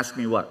out, ask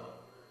me what?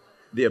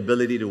 The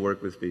ability to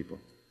work with people.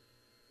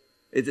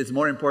 It's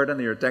more important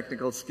than your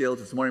technical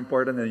skills. It's more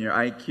important than your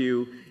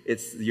IQ.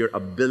 It's your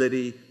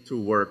ability to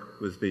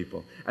work with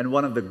people. And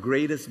one of the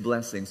greatest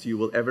blessings you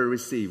will ever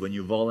receive when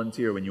you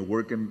volunteer, when you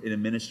work in a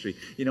ministry.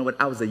 You know, when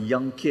I was a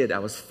young kid, I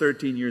was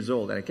 13 years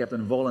old, and I kept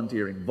on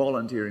volunteering.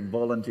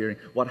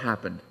 What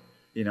happened?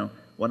 You know,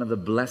 one of the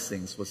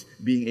blessings was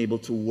being able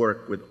to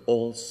work with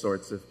all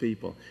sorts of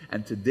people.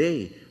 And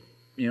today,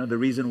 you know, the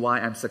reason why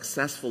I'm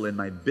successful in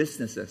my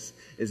businesses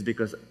is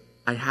because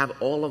I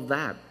have all of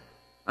that.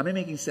 Am I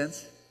making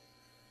sense?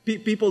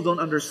 People don't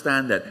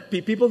understand that.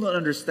 People don't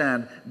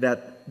understand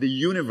that the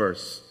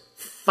universe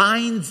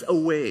finds a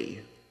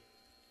way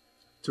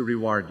to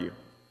reward you.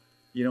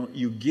 You know,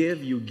 you give,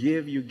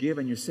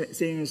 and you're saying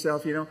to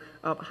yourself, you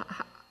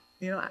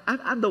know,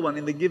 I'm the one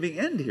in the giving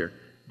end here.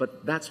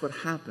 But that's what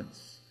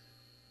happens.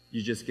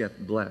 You just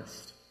get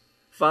blessed.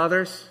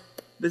 Fathers,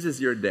 this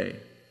is your day.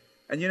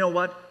 And you know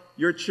what?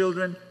 Your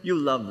children, you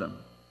love them.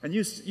 And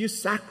you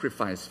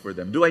sacrifice for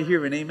them. Do I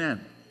hear an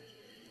amen?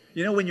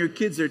 You know, when your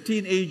kids are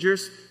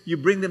teenagers, you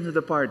bring them to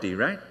the party,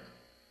 right?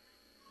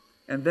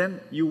 And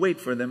then you wait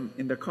for them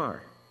in the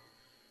car.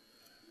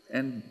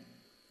 And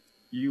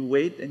you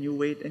wait and you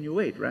wait and you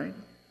wait, right?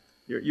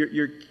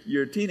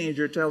 Your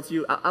teenager tells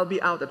you, I'll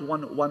be out at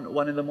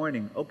 1 in the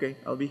morning. Okay,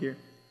 I'll be here.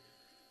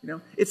 You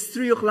know, it's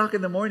 3 o'clock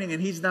in the morning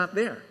and he's not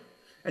there.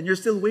 And you're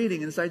still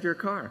waiting inside your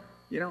car,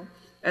 you know.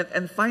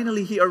 And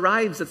finally he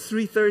arrives at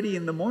 3:30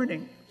 in the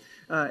morning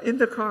in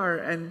the car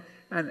and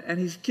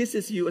he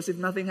kisses you as if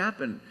nothing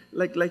happened.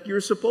 Like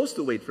you're supposed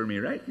to wait for me,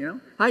 right? You know,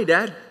 hi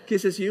Dad,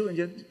 kisses you and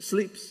just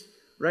sleeps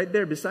right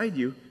there beside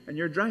you and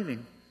you're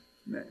driving.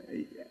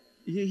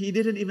 He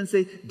didn't even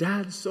say,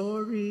 Dad,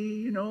 sorry,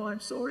 you know,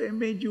 I'm sorry I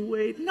made you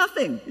wait.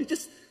 Nothing.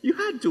 You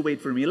had to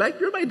wait for me. Like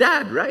you're my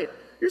dad, right?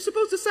 You're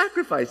supposed to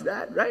sacrifice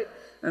that, right?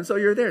 And so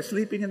you're there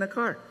sleeping in the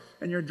car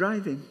and you're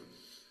driving.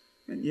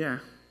 And yeah.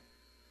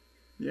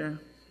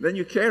 Then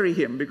you carry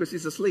him because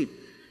he's asleep.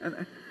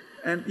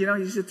 And you know,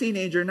 he's a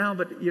teenager now,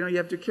 but you know, you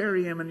have to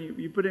carry him and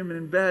you put him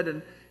in bed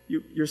and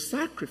you're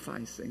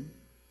sacrificing.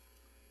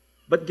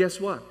 But guess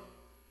what?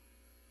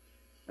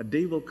 A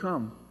day will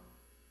come.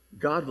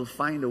 God will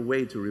find a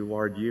way to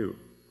reward you.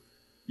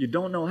 You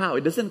don't know how.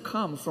 It doesn't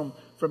come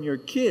from your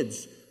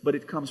kids, but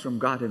it comes from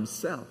God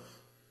Himself.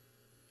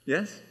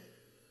 Yes?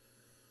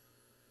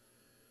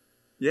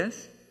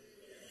 Yes?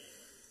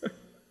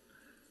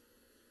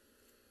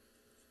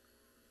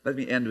 Let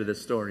me end with a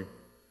story.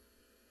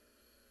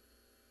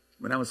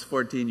 When I was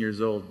 14 years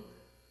old,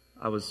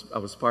 I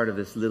was part of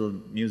this little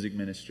music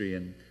ministry,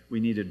 and we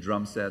needed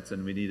drum sets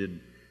and we needed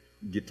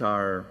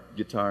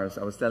guitars.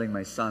 I was telling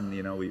my son,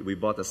 you know, we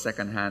bought a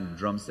second-hand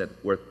drum set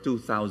worth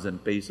 2,000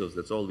 pesos.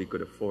 That's all we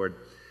could afford.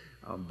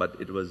 But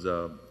it was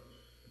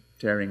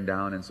tearing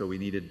down, and so we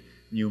needed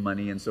new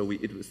money. And so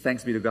it was,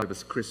 thanks be to God, it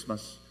was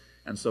Christmas.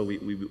 And so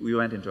we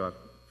went into a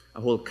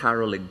whole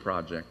caroling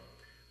project.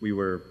 We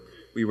were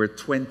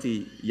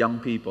 20 young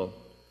people.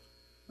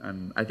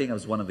 And I think I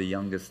was one of the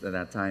youngest at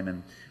that time.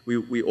 And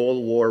we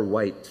all wore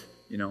white,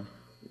 you know,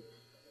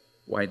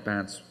 white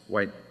pants,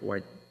 white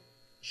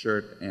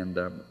shirt. And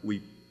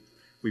we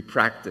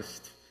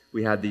practiced.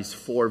 We had these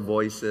 4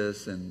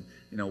 voices and,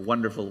 you know,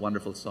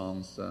 wonderful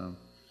songs.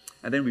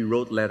 And then we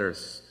wrote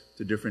letters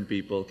to different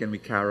people. Can we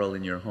carol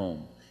in your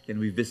home? Can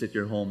we visit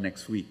your home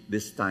next week,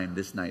 this time,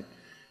 this night?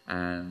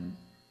 And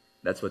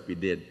that's what we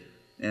did.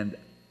 And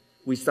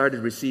we started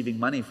receiving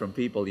money from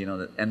people. You know,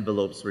 the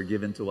envelopes were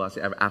given to us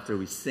after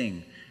we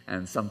sing.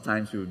 And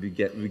sometimes we would be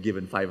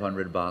given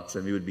 $500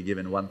 and we would be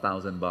given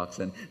 $1,000.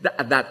 And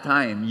at that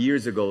time,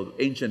 years ago,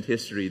 ancient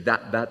history,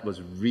 that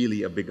was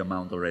really a big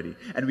amount already.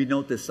 And we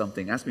noticed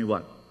something. Ask me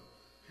what?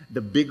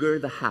 The bigger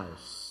the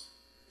house,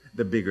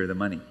 the bigger the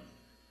money.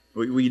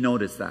 We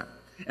noticed that.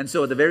 And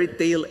so at the very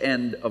tail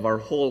end of our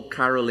whole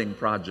caroling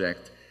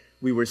project,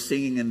 we were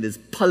singing in this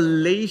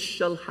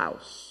palatial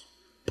house.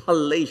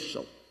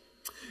 Palatial.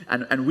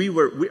 And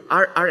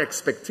our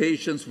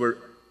expectations were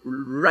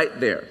right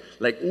there.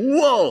 Like,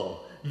 whoa,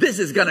 this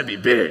is going to be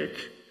big.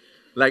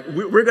 Like,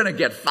 we're going to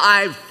get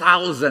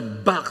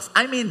 $5,000.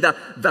 I mean,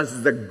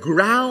 the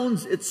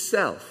grounds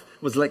itself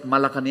was like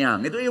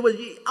Malacanang. It was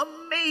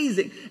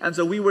amazing. And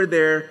so we were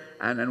there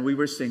and we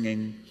were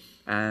singing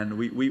and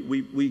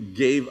we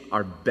gave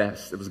our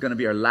best. It was going to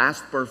be our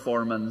last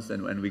performance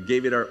and we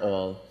gave it our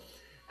all.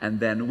 And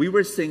then we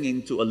were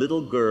singing to a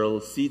little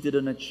girl seated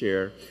in a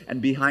chair,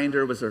 and behind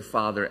her was her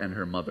father and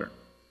her mother.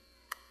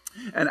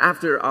 And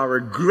after our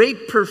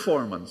great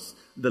performance,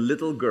 the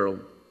little girl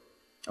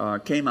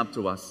came up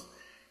to us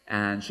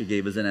And she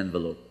gave us an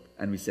envelope.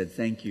 And we said,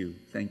 thank you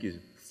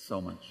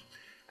so much.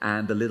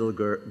 And the little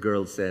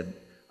girl said,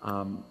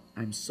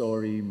 I'm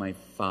sorry, my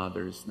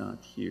father's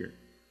not here.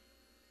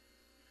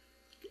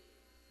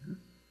 Huh?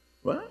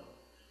 What?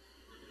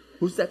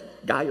 Who's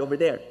that guy over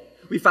there?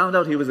 We found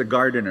out he was a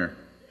gardener.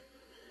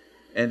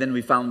 And then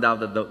we found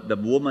out that the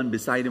woman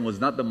beside him was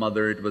not the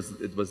mother, it was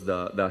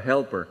the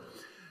helper.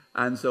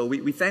 And so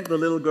we thanked the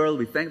little girl,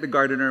 we thanked the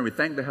gardener, we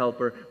thanked the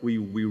helper.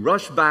 We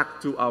rushed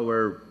back to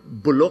our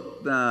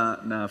bulok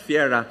na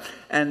fiera,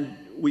 and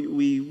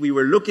we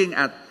were looking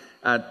at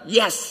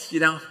yes,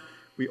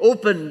 we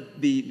opened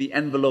the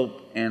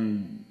envelope,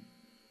 and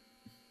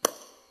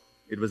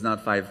it was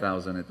not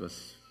 5,000, it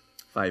was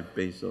 5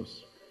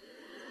 pesos.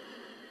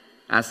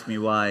 Ask me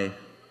why.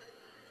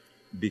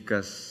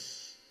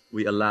 Because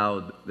we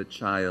allowed the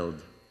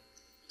child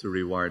to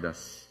reward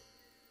us,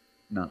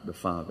 not the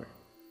father.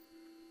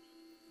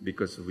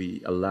 Because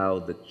we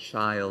allowed the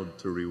child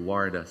to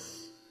reward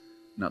us,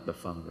 not the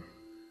father.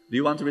 Do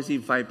you want to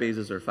receive 5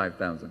 pesos or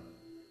 5,000?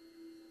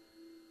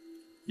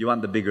 You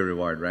want the bigger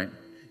reward, right?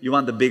 You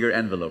want the bigger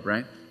envelope,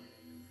 right?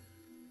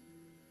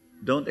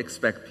 Don't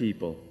expect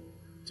people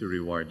to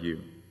reward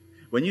you.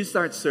 When you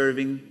start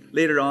serving,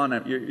 later on,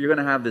 you're going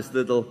to have this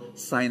little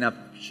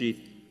sign-up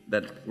sheet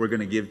that we're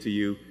going to give to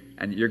you,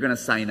 and you're going to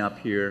sign up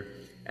here,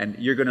 and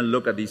you're going to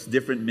look at these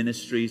different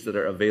ministries that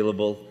are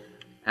available,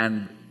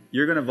 and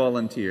you're going to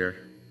volunteer.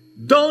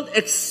 Don't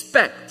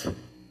expect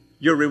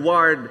your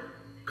reward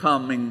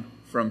coming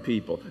from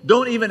people.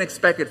 Don't even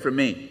expect it from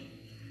me.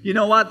 You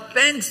know what?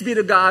 Thanks be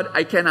to God,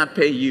 I cannot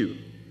pay you.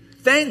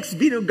 Thanks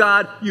be to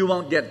God, you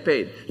won't get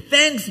paid.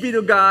 Thanks be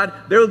to God,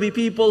 there will be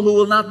people who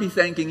will not be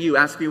thanking you.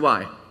 Ask me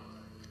why.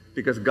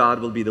 Because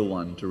God will be the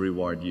one to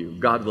reward you.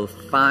 God will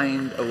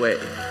find a way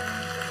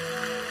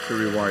to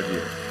reward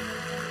you.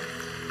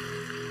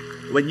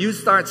 When you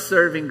start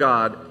serving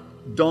God,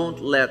 don't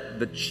let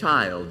the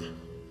child,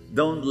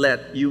 don't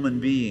let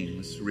human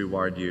beings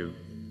reward you.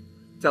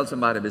 Tell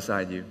somebody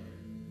beside you,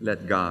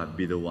 let God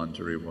be the one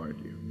to reward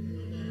you.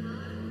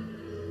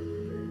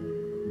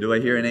 Do I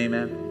hear an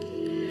amen?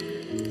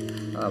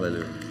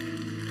 Hallelujah.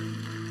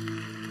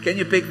 Can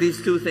you pick these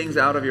 2 things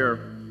out of your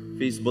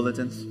feast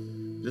bulletins?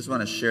 Just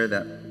want to share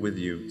that with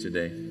you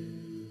today.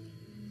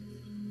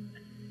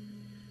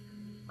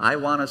 I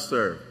want to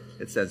serve,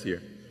 it says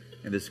here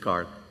in this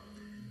card.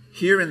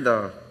 Here in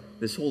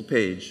this whole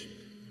page,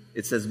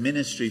 it says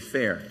ministry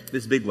fair,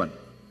 this big one.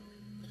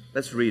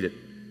 Let's read it.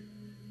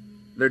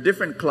 There are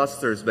different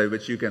clusters by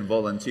which you can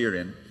volunteer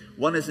in.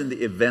 One is in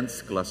the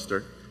events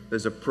cluster.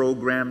 There's a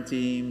program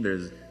team,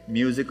 there's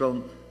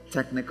musical,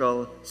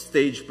 technical,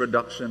 stage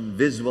production,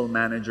 visual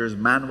managers,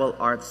 manual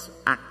arts,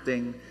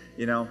 acting,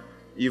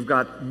 You've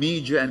got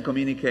media and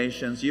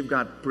communications, you've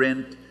got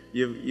print,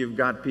 you've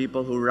got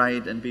people who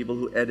write and people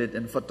who edit,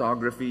 and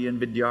photography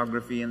and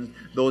videography, and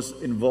those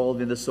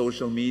involved in the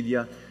social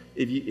media.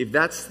 If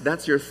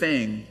that's your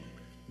thing,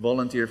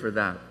 volunteer for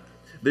that.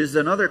 There's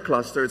another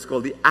cluster, it's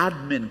called the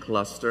admin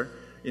cluster.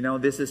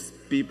 This is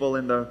people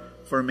in the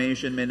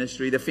formation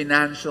ministry, the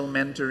financial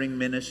mentoring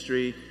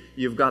ministry.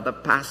 You've got the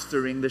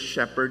pastoring, the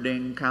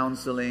shepherding,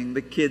 counseling,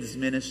 the kids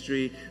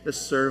ministry, the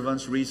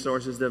servants,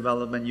 resources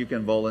development. You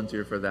can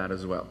volunteer for that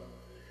as well.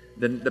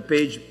 Then the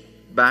page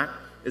back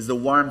is the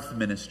warmth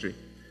ministry.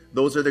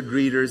 Those are the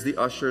greeters, the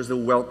ushers, the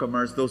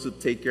welcomers, those who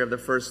take care of the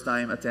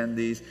first-time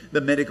attendees.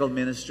 The medical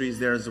ministry is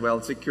there as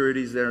well.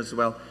 Security is there as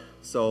well.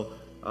 So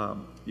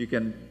you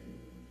can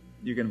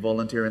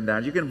volunteer in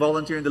that. You can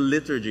volunteer in the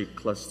liturgy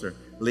cluster.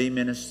 Lay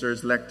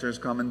ministers, lectors,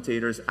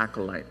 commentators,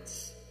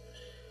 acolytes.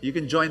 You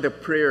can join the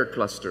prayer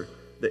cluster,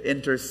 the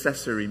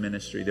intercessory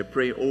ministry, the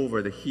pray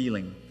over, the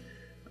healing.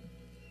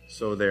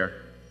 So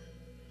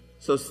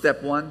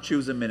step 1,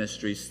 choose a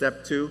ministry.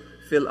 Step 2,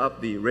 fill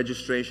up the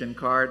registration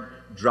card,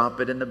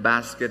 drop it in the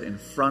basket in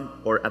front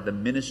or at the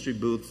ministry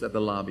booths at the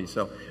lobby.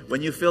 So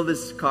when you fill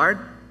this card,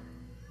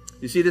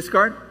 you see this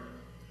card?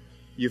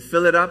 You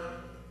fill it up,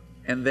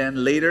 and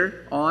then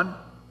later on,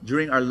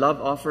 during our love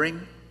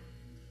offering,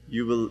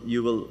 you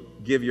will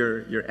give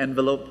your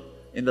envelope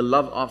in the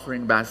love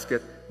offering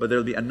basket, but there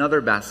will be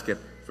another basket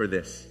for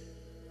this.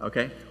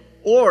 Okay?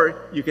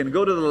 Or you can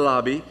go to the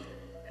lobby,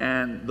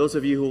 and those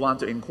of you who want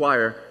to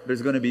inquire,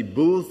 there's going to be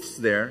booths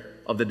there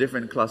of the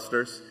different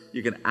clusters.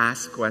 You can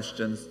ask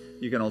questions.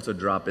 You can also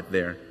drop it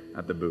there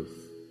at the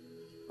booth.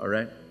 All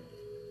right?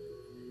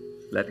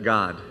 Let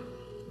God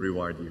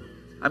reward you.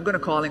 I'm going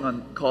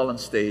to call on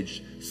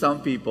stage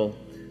some people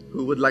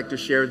who would like to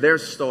share their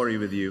story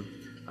with you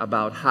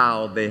about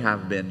how they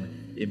have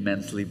been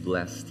immensely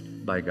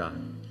blessed by God.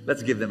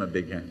 Let's give them a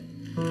big hand.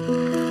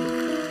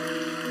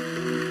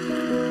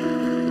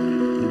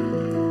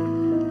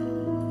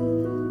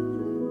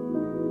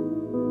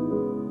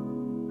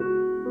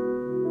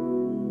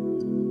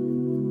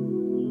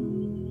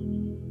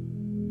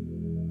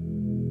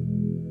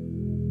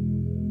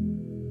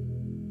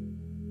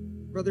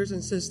 Brothers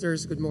and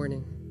sisters, good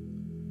morning.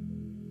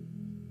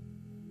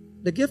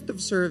 The gift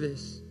of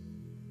service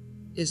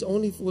is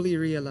only fully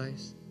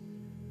realized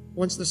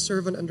once the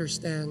servant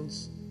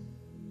understands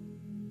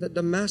that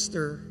the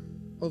master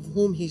of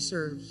whom he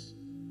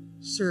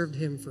served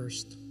him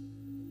first.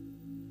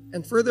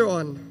 And further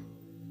on,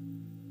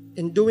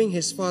 in doing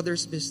his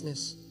Father's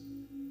business,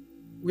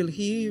 will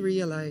he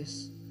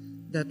realize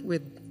that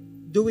with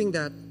doing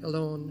that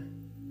alone,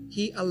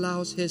 he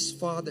allows his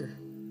Father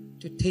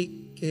to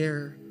take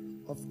care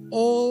of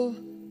all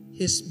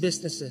his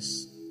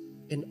businesses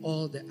in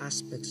all the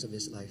aspects of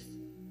his life.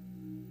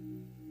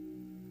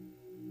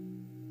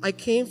 I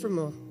came from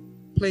a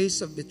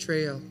place of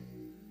betrayal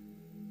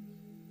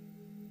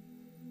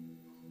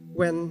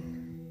when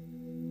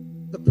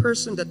the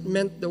person that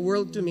meant the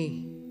world to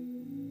me,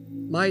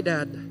 my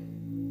dad,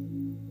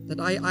 that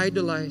I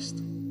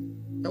idolized,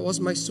 that was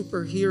my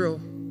superhero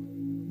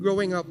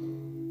growing up,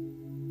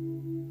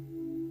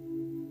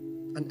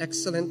 an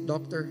excellent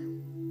doctor,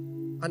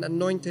 an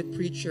anointed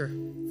preacher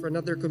for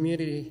another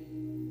community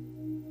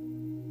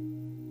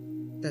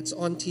that's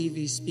on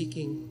TV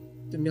speaking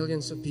to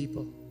millions of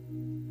people,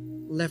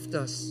 left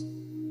us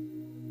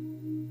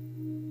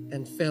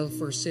and fell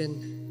for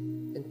sin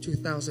in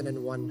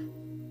 2001.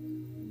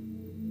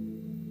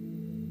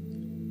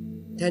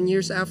 10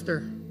 years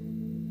after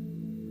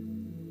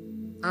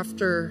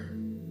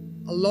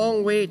a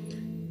long wait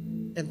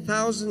and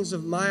thousands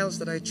of miles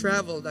that I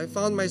traveled, I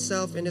found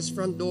myself in his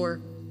front door,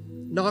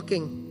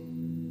 knocking,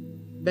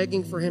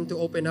 begging for him to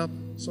open up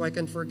so I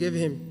can forgive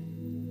him.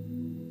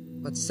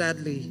 But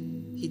sadly,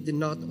 he did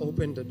not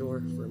open the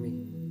door for me.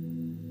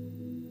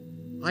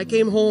 I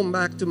came home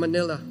back to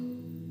Manila,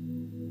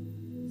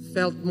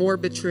 felt more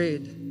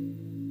betrayed,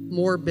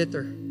 more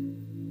bitter,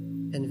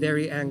 and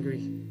very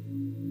angry.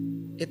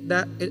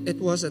 It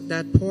was at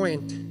that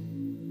point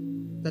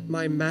that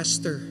my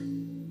master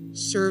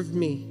served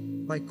me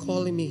by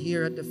calling me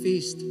here at the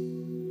feast.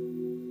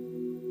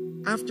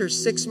 After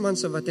 6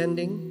 months of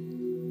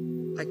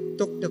attending, I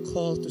took the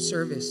call to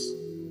service.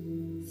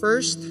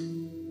 First,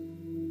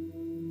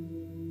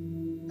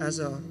 as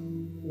a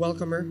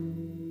welcomer,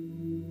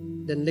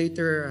 then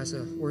later as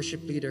a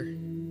worship leader,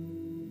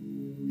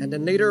 and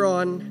then later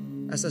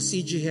on as a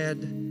CG head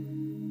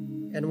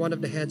and one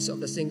of the heads of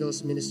the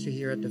singles ministry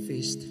here at the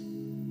feast.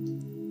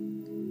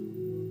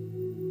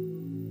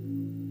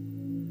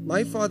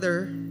 My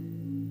father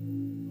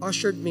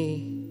ushered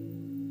me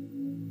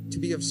to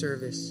be of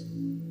service.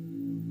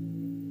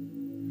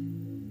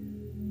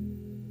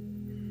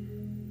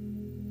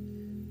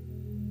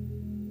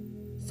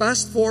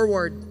 Fast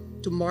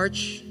forward to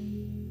March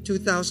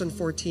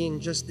 2014,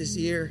 just this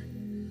year,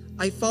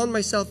 I found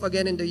myself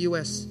again in the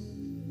US.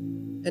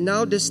 And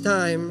now this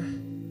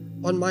time,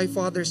 on my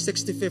father's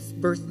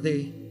 65th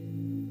birthday,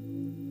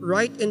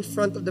 right in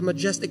front of the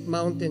majestic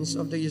mountains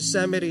of the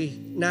Yosemite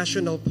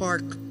National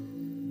Park,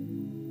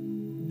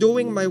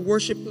 doing my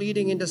worship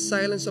leading in the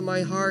silence of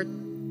my heart,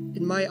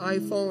 in my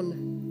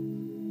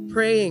iPhone,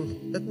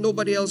 praying that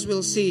nobody else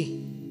will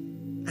see.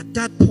 At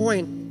that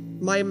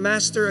point, my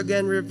master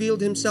again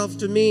revealed himself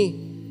to me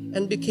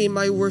and became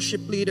my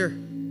worship leader.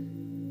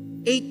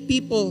 8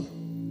 people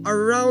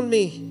around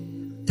me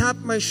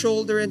tapped my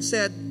shoulder and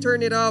said,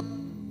 "Turn it up.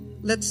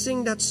 Let's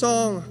sing that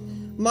song,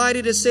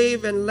 Mighty to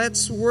Save, and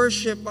let's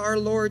worship our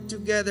Lord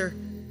together."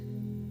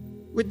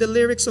 With the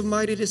lyrics of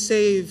Mighty to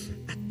Save,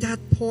 at that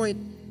point,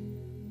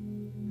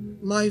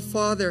 my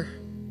father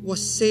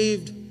was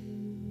saved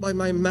by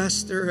my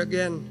master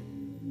again.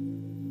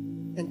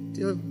 And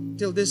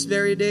till this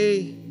very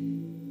day,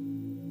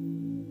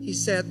 he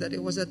said that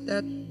it was at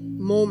that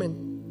moment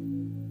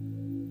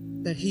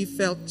that he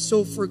felt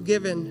so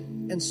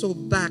forgiven and so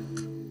back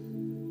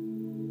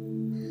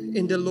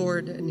in the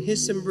Lord and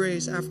his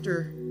embrace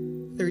after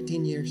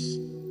 13 years.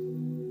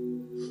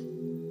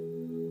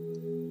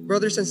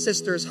 Brothers and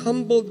sisters,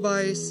 humbled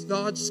by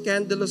God's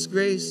scandalous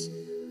grace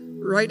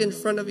right in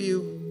front of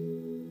you,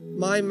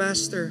 my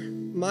master,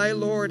 my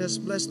Lord has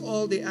blessed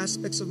all the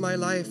aspects of my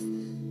life.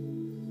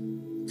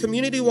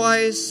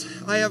 Community-wise,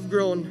 I have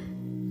grown.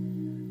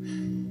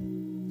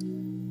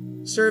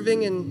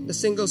 Serving in the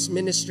singles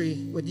ministry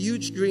with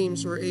huge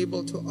dreams, we're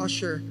able to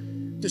usher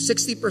to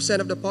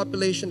 60% of the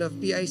population of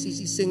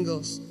PICC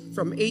singles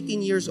from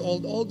 18 years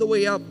old all the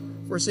way up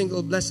for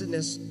single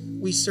blessedness.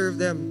 We serve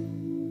them.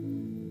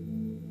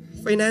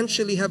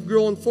 Financially, have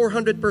grown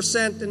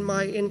 400% in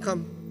my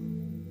income.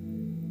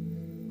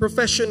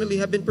 Professionally,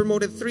 have been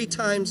promoted 3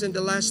 times in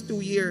the last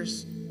 2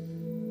 years.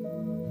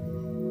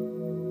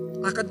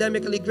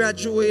 Academically,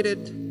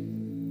 graduated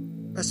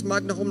as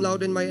magna cum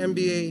laude in my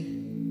MBA.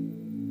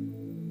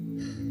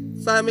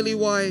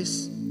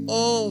 Family-wise,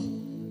 all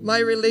my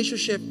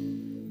relationships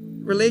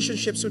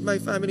with my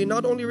family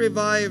not only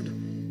revived,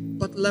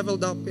 but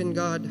leveled up in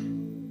God.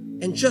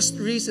 And just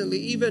recently,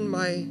 even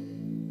my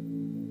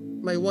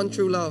one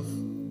true love,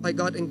 I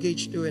got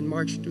engaged to in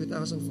March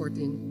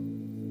 2014.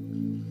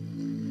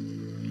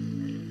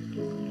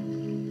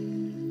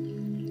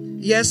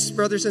 Yes,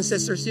 brothers and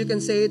sisters, you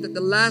can say that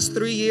the last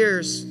 3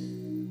 years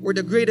were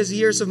the greatest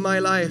years of my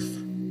life.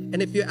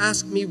 And if you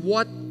ask me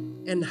what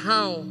and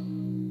how,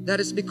 that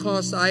is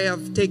because I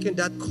have taken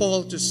that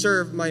call to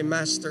serve my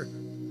master.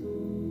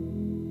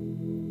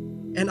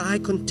 And I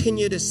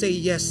continue to say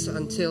yes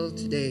until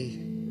today.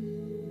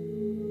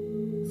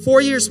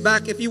 4 years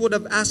back, if you would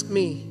have asked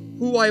me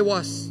who I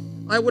was,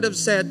 I would have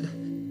said,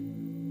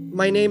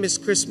 my name is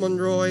Chris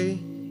Monroy,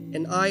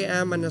 and I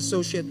am an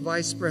Associate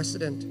Vice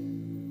President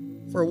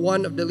for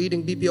one of the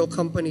leading BPO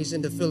companies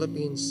in the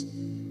Philippines.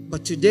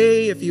 But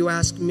today, if you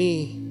ask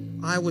me,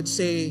 I would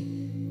say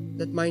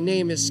that my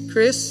name is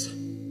Chris,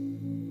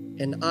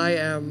 and I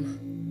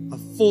am a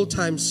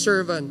full-time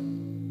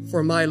servant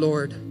for my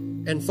Lord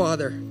and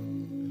Father.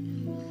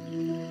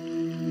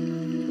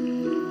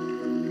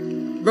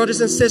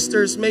 Brothers and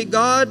sisters, may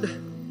God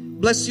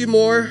bless you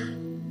more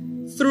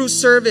through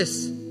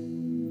service.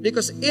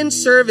 Because in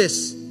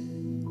service,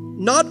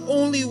 not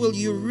only will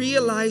you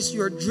realize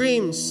your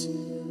dreams,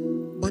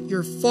 but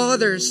your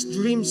Father's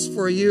dreams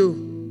for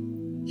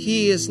you.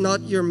 He is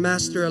not your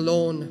master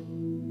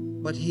alone,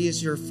 but He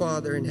is your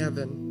Father in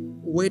heaven,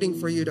 waiting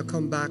for you to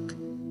come back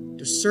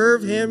to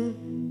serve Him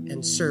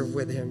and serve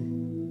with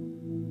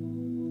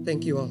Him.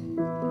 Thank you all.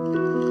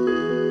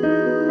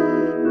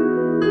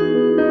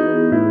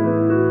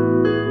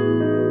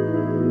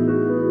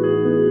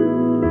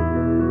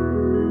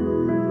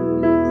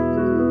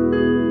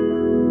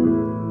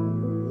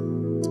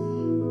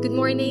 Good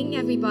morning,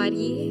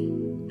 everybody.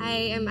 I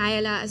am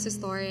Ayala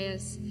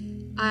Asustores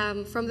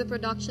from the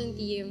production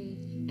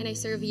team, and I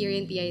serve here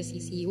in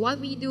PICC. What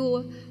we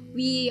do,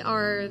 we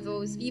are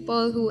those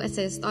people who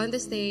assist on the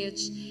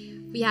stage.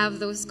 We have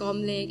those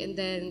comlink, and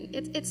then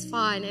it's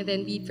fun, and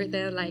then we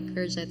pretend like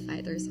we're jet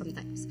fighters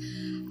sometimes.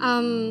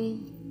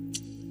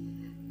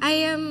 I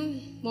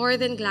am more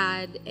than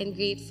glad and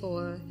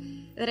grateful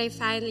that I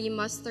finally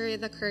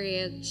mustered the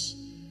courage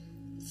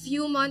a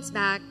few months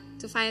back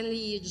to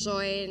finally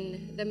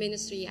join the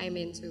ministry I'm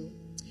into.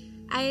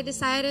 I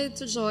decided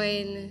to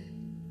join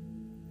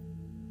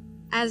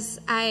as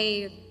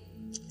I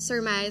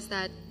surmised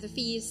that the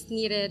feast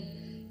needed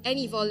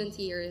any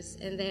volunteers,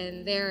 and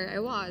then there I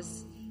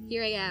was.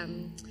 Here I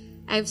am.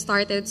 I've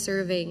started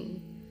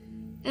serving.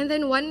 And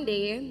then one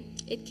day,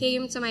 it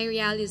came to my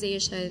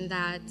realization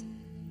that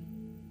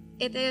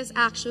it is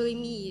actually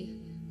me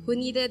who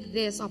needed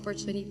this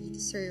opportunity to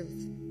serve.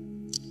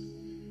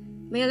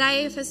 My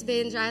life has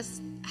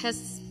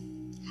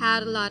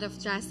had a lot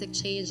of drastic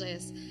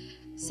changes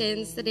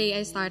since the day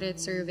I started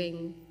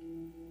serving.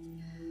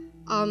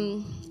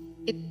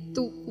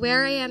 To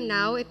where I am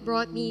now, it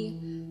brought me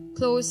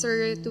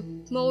closer to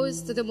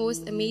the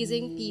most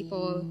amazing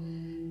people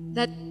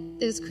that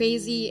is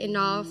crazy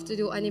enough to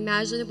do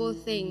unimaginable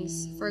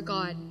things for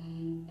God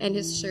and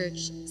His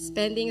church,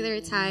 spending their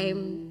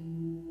time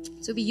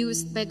to be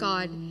used by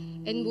God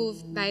and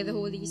moved by the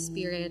Holy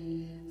Spirit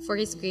for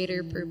His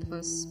greater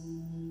purpose.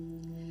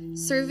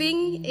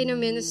 Serving in a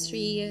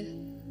ministry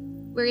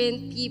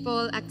wherein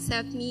people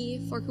accept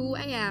me for who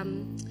I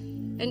am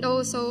and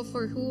also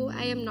for who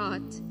I am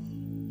not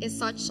is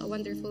such a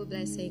wonderful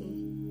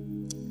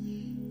blessing.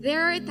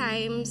 There are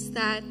times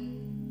that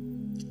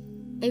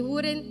I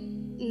wouldn't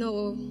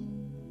know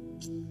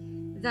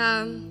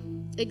the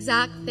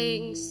exact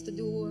things to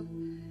do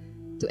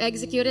to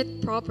execute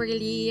it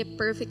properly,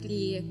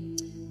 perfectly,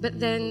 but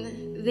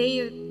then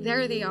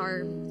there they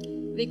are.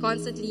 They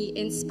constantly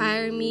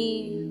inspire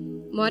me,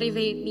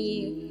 motivate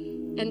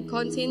me, and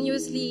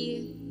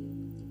continuously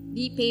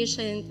be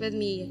patient with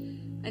me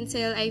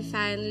until I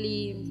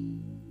finally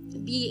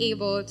be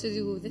able to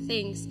do the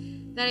things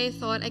that I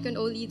thought I could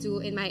only do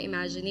in my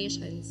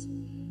imaginations.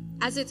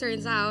 As it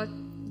turns out,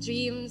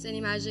 dreams and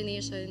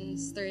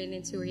imaginations turn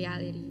into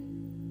reality.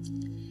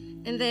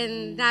 And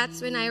then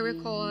that's when I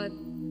recalled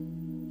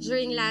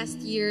during last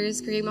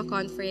year's Karima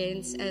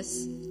conference,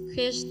 as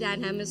Krish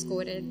Danham has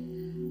quoted,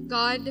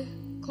 God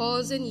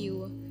calls on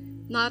you,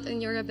 not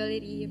on your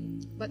ability,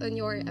 but on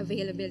your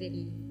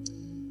availability.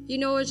 You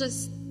know,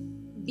 just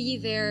be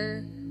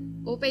there,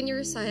 open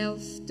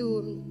yourself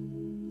to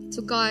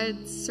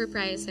God's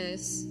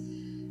surprises.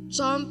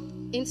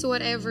 Jump into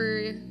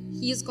whatever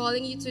He is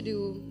calling you to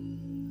do,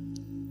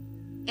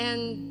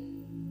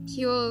 and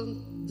He will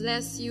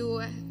bless you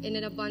in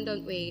an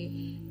abundant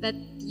way that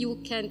you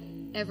can't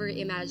ever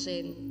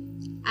imagine.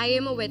 I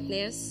am a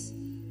witness.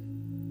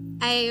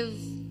 I've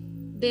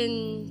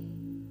been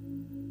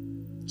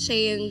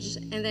changed,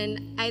 and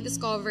then I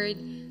discovered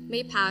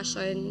my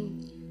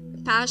passion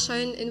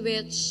in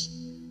which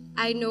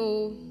I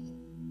know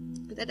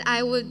that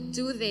I would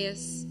do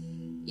this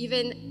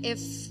even if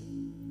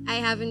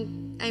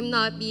I'm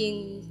not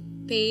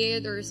being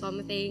paid or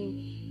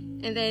something.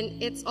 And then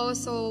it's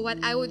also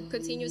what I would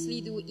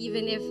continuously do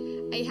even if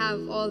I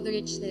have all the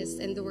richness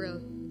in the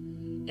world.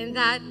 And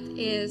that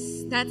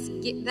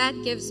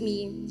gives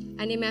me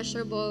an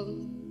immeasurable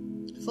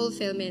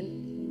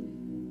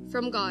fulfillment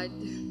from God,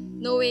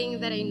 knowing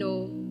that I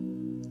know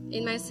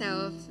in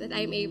myself that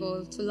I'm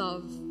able to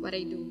love what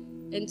I do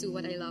and do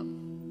what I love.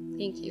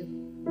 Thank you.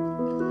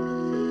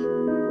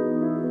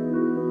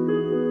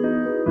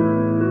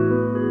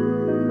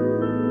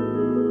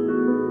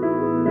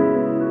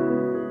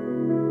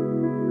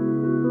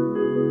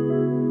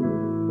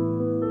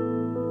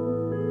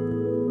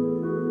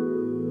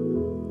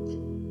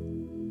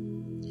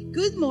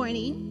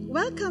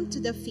 welcome to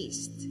the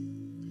feast.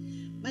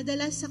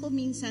 Madalas ako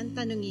minsan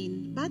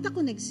tanungin, ba't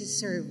ako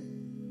nagsiserve?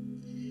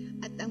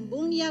 At ang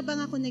buong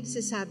yabang ako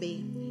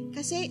nagsasabi,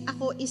 kasi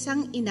ako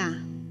isang ina.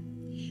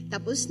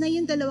 Tapos na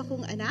yung 2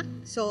 kong anak,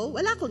 so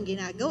wala akong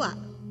ginagawa.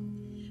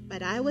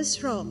 But I was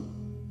wrong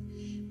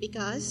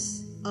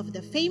because of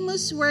the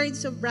famous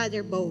words of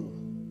Brother Bo.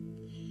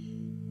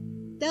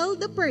 Tell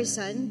the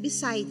person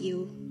beside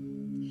you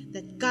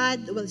that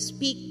God will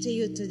speak to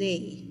you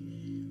today.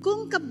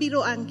 Kung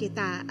kabiruan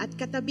kita at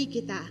katabi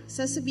kita,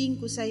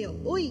 sasabihin ko sa'yo,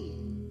 uy,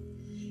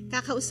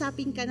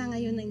 kakausapin ka na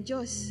ngayon ng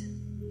Diyos.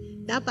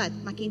 Dapat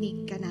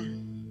makinig ka na.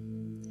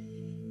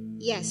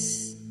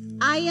 Yes,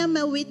 I am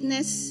a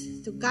witness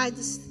to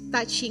God's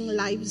touching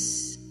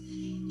lives,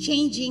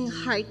 changing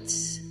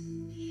hearts,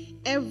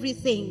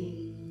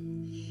 everything.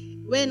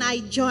 When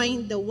I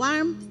joined the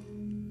Warmth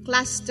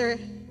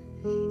Cluster,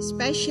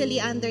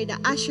 especially under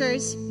the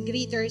Ushers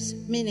Greeters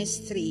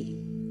Ministry,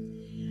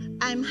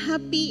 I'm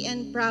happy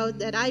and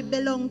proud that I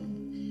belong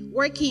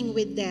working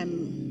with them.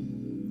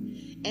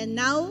 And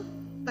now,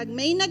 pag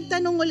may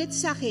nagtanong ulit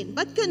sa akin,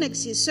 ba't ka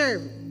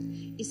nagsiserve?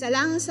 Isa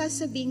lang ang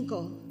sasabihin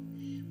ko,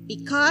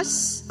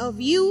 because of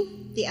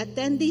you, the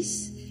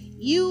attendees,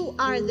 you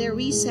are the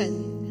reason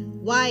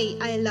why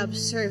I love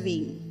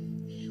serving.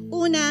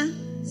 Una,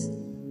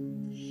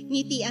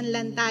 ngitian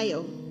lang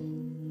tayo.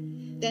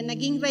 Then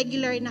naging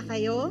regular na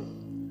kayo,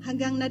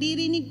 hanggang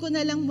naririnig ko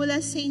na lang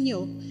mula sa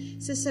inyo,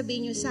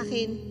 sasabihin nyo sa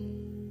akin,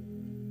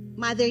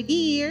 Mother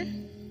dear,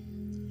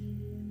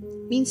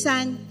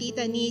 minsan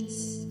tita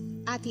needs,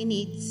 ate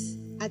needs,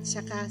 at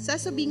saka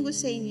sasabihin ko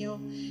sa inyo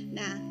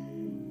na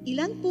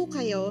ilan po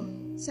kayo,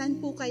 saan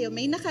po kayo,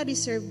 may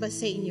naka-reserve ba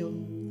sa inyo?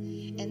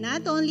 And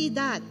not only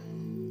that,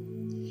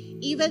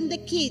 even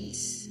the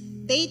kids,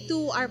 they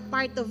too are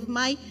part of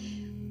my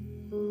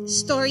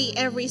story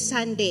every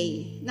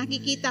Sunday.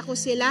 Nakikita ko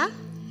sila,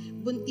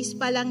 buntis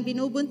pa lang,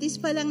 binubuntis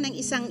pa lang ng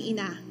isang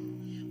ina.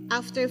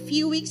 After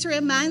few weeks or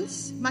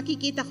months,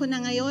 makikita ko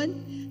na ngayon,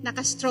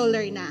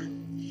 naka-stroller na.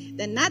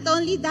 Then not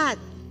only that,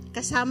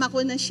 kasama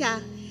ko na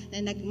siya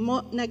na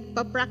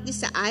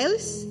nagpa-practice sa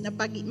aisles na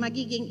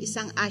magiging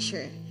isang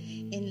usher.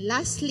 And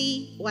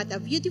lastly, what a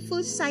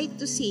beautiful sight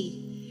to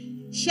see.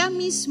 Siya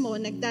mismo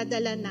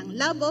nagdadala ng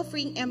love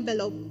offering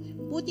envelope,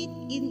 put it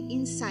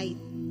inside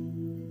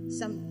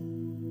some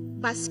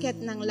basket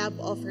ng love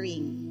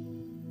offering.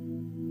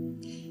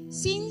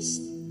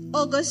 Since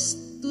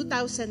August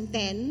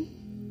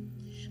 2010,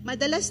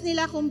 madalas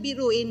nila akong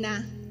biruin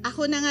na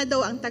ako na nga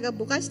daw ang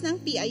tagabukas ng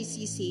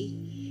PICC,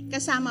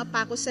 kasama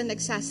pa ako sa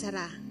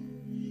nagsasara.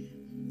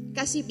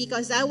 Kasi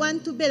because I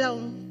want to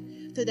belong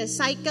to the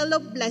cycle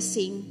of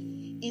blessing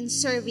in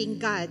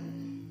serving God.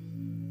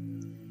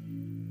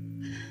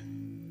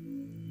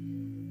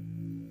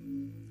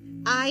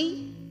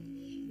 I,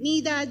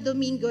 Nida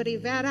Domingo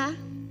Rivera,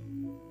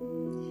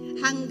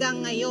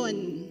 hanggang ngayon,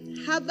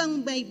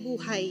 habang may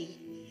buhay,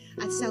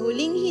 at sa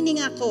huling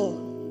hininga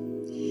ko,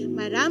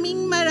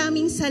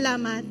 maraming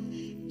salamat,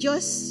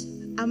 Diyos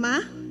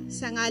Ama,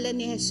 sa ngalan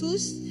ni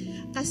Jesus,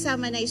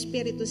 kasama na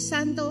Espiritu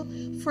Santo,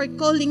 for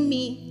calling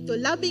me to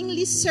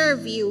lovingly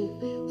serve you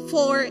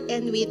for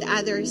and with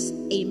others.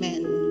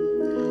 Amen.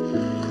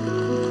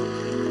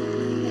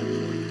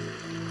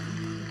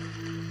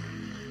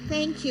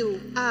 Thank you.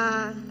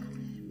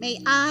 May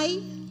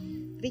I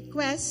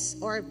request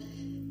or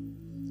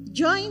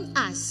join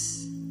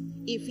us,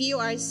 if you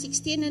are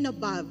 16 and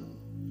above,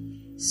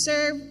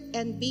 serve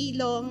and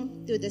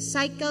belong to the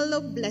cycle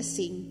of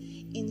blessing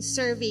in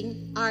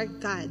serving our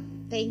God.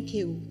 Thank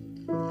you.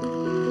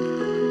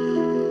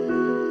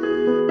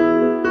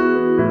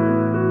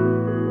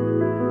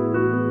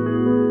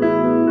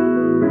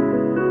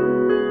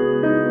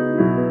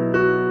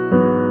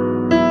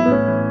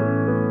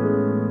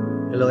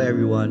 Hello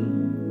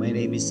everyone, my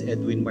name is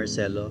Edwin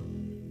Marcelo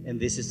and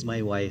this is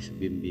my wife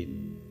Bim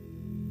Bim.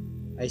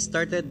 I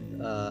started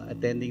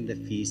attending the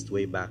feast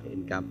way back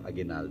in Camp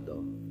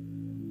Aguinaldo.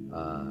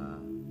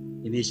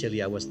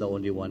 Initially I was the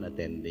only one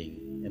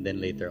attending, and then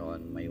later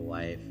on my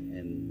wife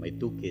and my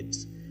 2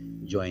 kids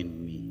joined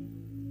me.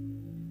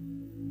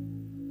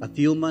 A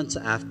few months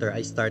after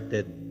I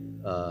started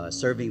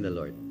serving the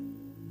Lord,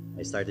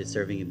 I started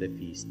serving in the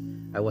feast.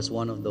 I was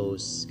one of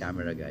those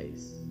camera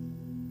guys.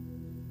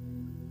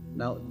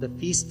 Now, the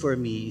feast for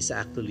me is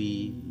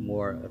actually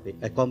more of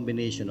a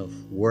combination of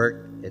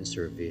work and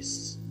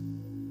service.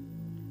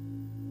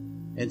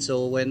 And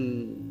so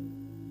when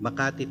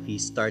Makati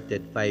Feast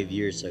started 5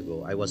 years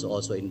ago, I was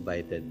also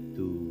invited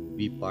to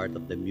be part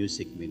of the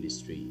music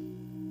ministry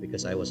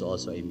because I was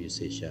also a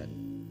musician.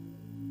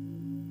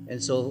 And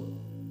so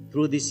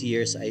through these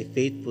years, I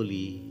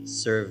faithfully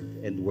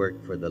served and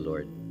worked for the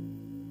Lord.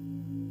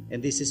 And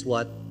this is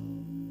what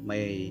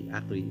my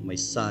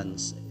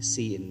sons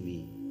see in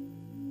me.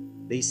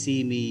 They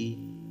see me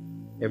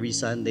every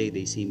Sunday.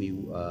 They see me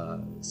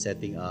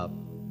setting up,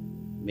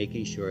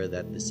 making sure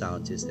that the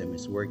sound system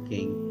is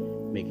working,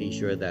 making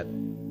sure that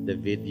the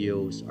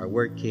videos are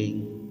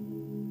working.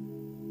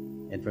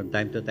 And from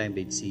time to time,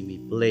 they'd see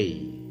me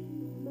play.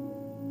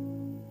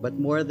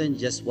 But more than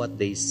just what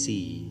they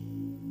see,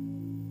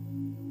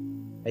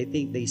 I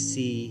think they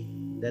see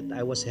that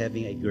I was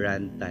having a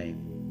grand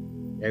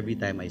time every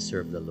time I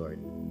served the Lord.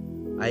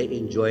 I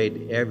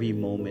enjoyed every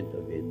moment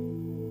of it.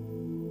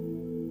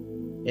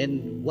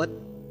 And what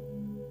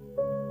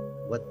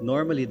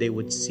normally they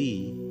would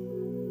see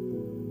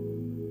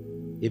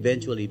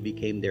eventually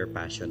became their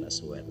passion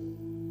as well.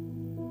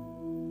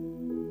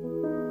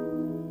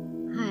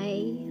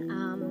 Hi.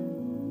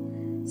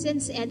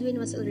 Since Edwin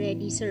was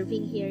already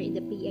serving here in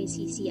the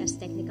PICC as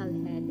technical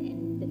head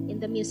and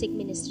in the music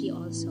ministry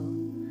also,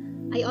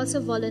 I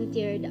also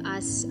volunteered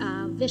as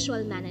a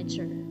visual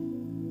manager.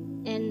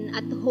 And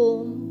at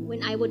home,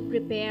 when I would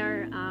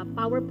prepare a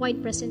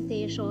PowerPoint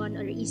presentation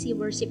or easy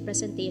worship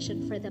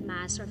presentation for the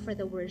Mass or for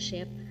the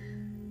worship,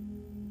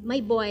 my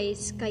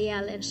boys,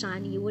 Kayel and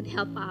Shani, would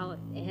help out.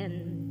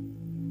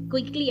 And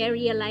quickly I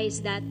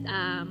realized that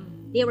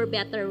they were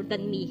better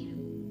than me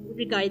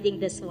regarding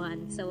this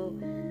one. So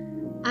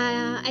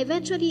I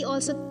eventually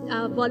also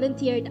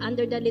volunteered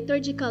under the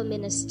liturgical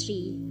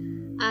ministry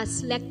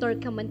as lector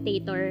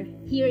commentator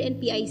here in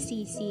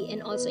PICC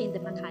and also in the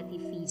Makati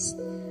Feast,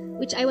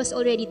 which I was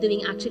already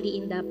doing actually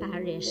in the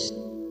parish.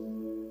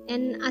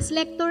 And as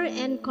lector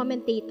and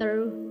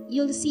commentator,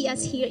 you'll see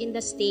us here in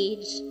the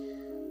stage,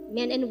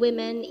 men and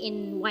women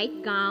in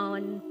white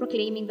gown,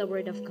 proclaiming the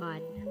Word of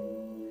God.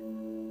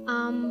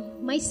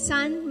 My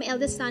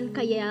eldest son,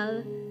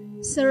 Kayel,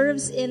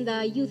 serves in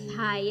the youth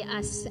high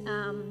as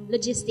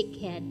logistic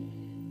head,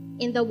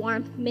 in the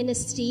warmth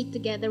ministry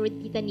together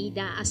with Tita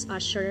Nida as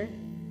usher,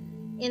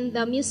 in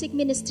the music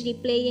ministry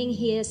playing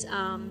his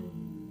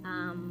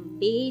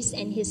bass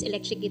and his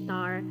electric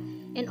guitar,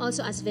 and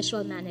also as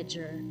visual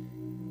manager.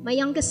 My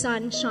youngest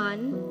son,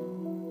 Sean,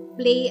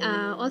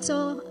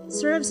 also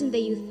serves in the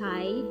youth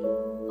high,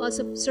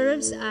 also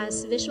serves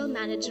as visual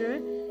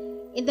manager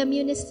in the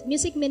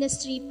music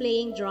ministry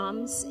playing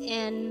drums,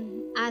 and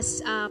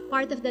as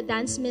part of the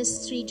dance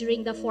ministry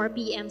during the 4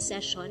 p.m.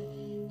 session,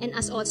 and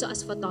also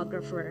as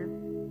photographer.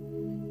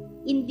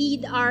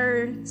 Indeed,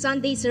 our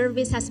Sunday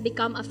service has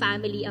become a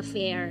family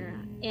affair,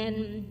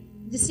 and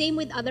the same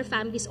with other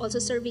families also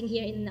serving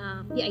here in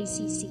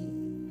PICC.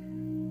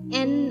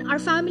 And our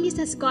families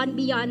has gone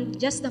beyond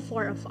just the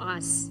 4 of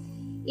us.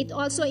 It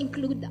also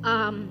includes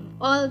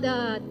all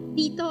the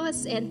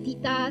titos and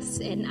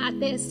titas and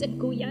ates and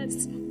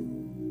kuyas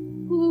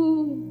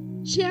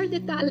who share the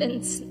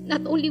talents,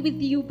 not only with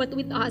you but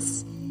with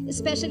us,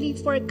 especially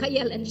for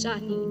Kayel and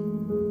Shani.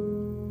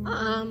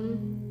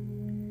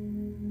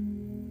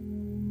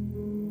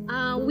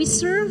 We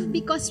serve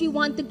because we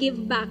want to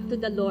give back to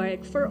the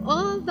Lord for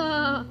all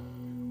the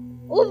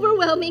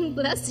overwhelming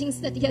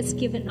blessings that He has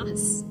given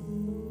us.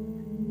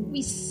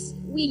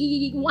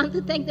 We want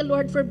to thank the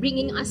Lord for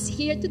bringing us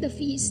here to the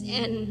feast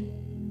and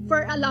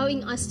for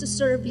allowing us to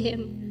serve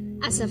Him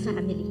as a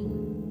family.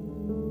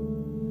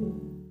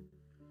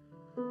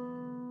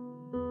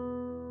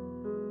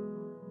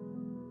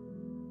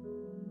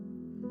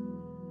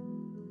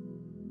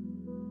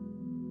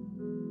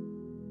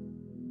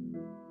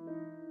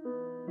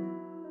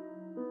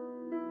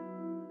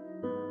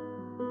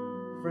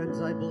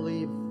 Friends, I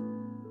believe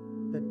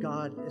that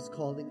God is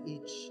calling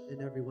each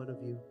and every one of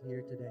you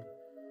here today.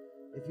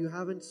 If you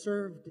haven't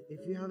served, if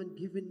you haven't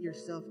given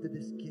yourself to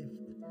this gift,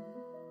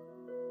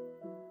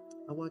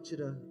 I want you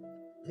to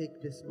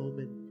take this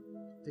moment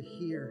to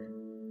hear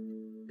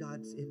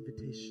God's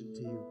invitation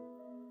to you.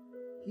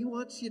 He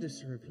wants you to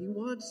serve. He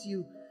wants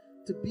you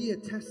to be a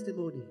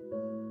testimony,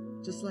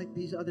 just like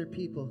these other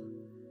people,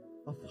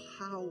 of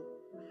how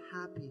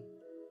happy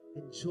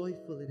and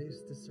joyful it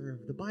is to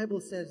serve. The Bible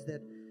says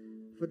that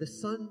for the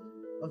Son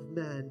of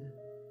Man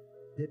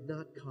did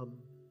not come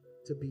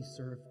to be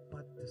served,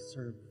 but to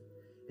serve.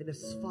 And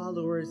as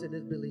followers and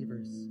as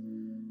believers,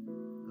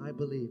 I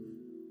believe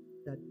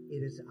that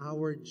it is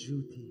our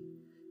duty,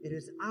 it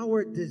is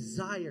our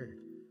desire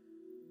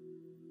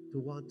to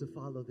want to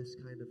follow this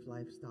kind of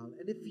lifestyle.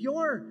 And if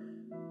you're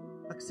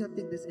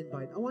accepting this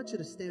invite, I want you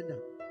to stand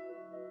up.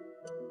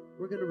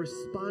 We're going to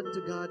respond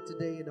to God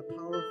today in a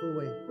powerful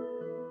way.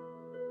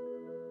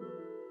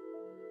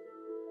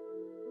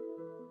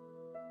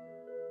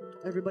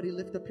 Everybody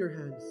lift up your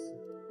hands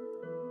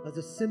as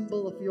a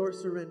symbol of your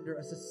surrender,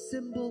 as a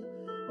symbol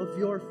of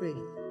your faith.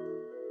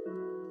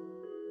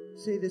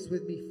 Say this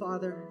with me.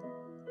 Father,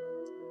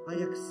 I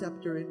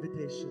accept your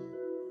invitation.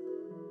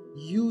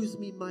 Use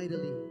me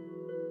mightily.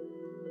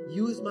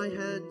 Use my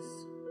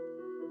hands.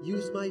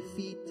 Use my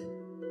feet.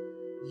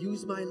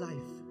 Use my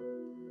life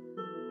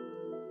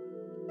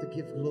to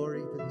give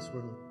glory to this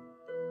world.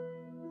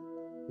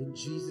 In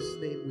Jesus'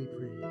 name we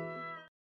pray.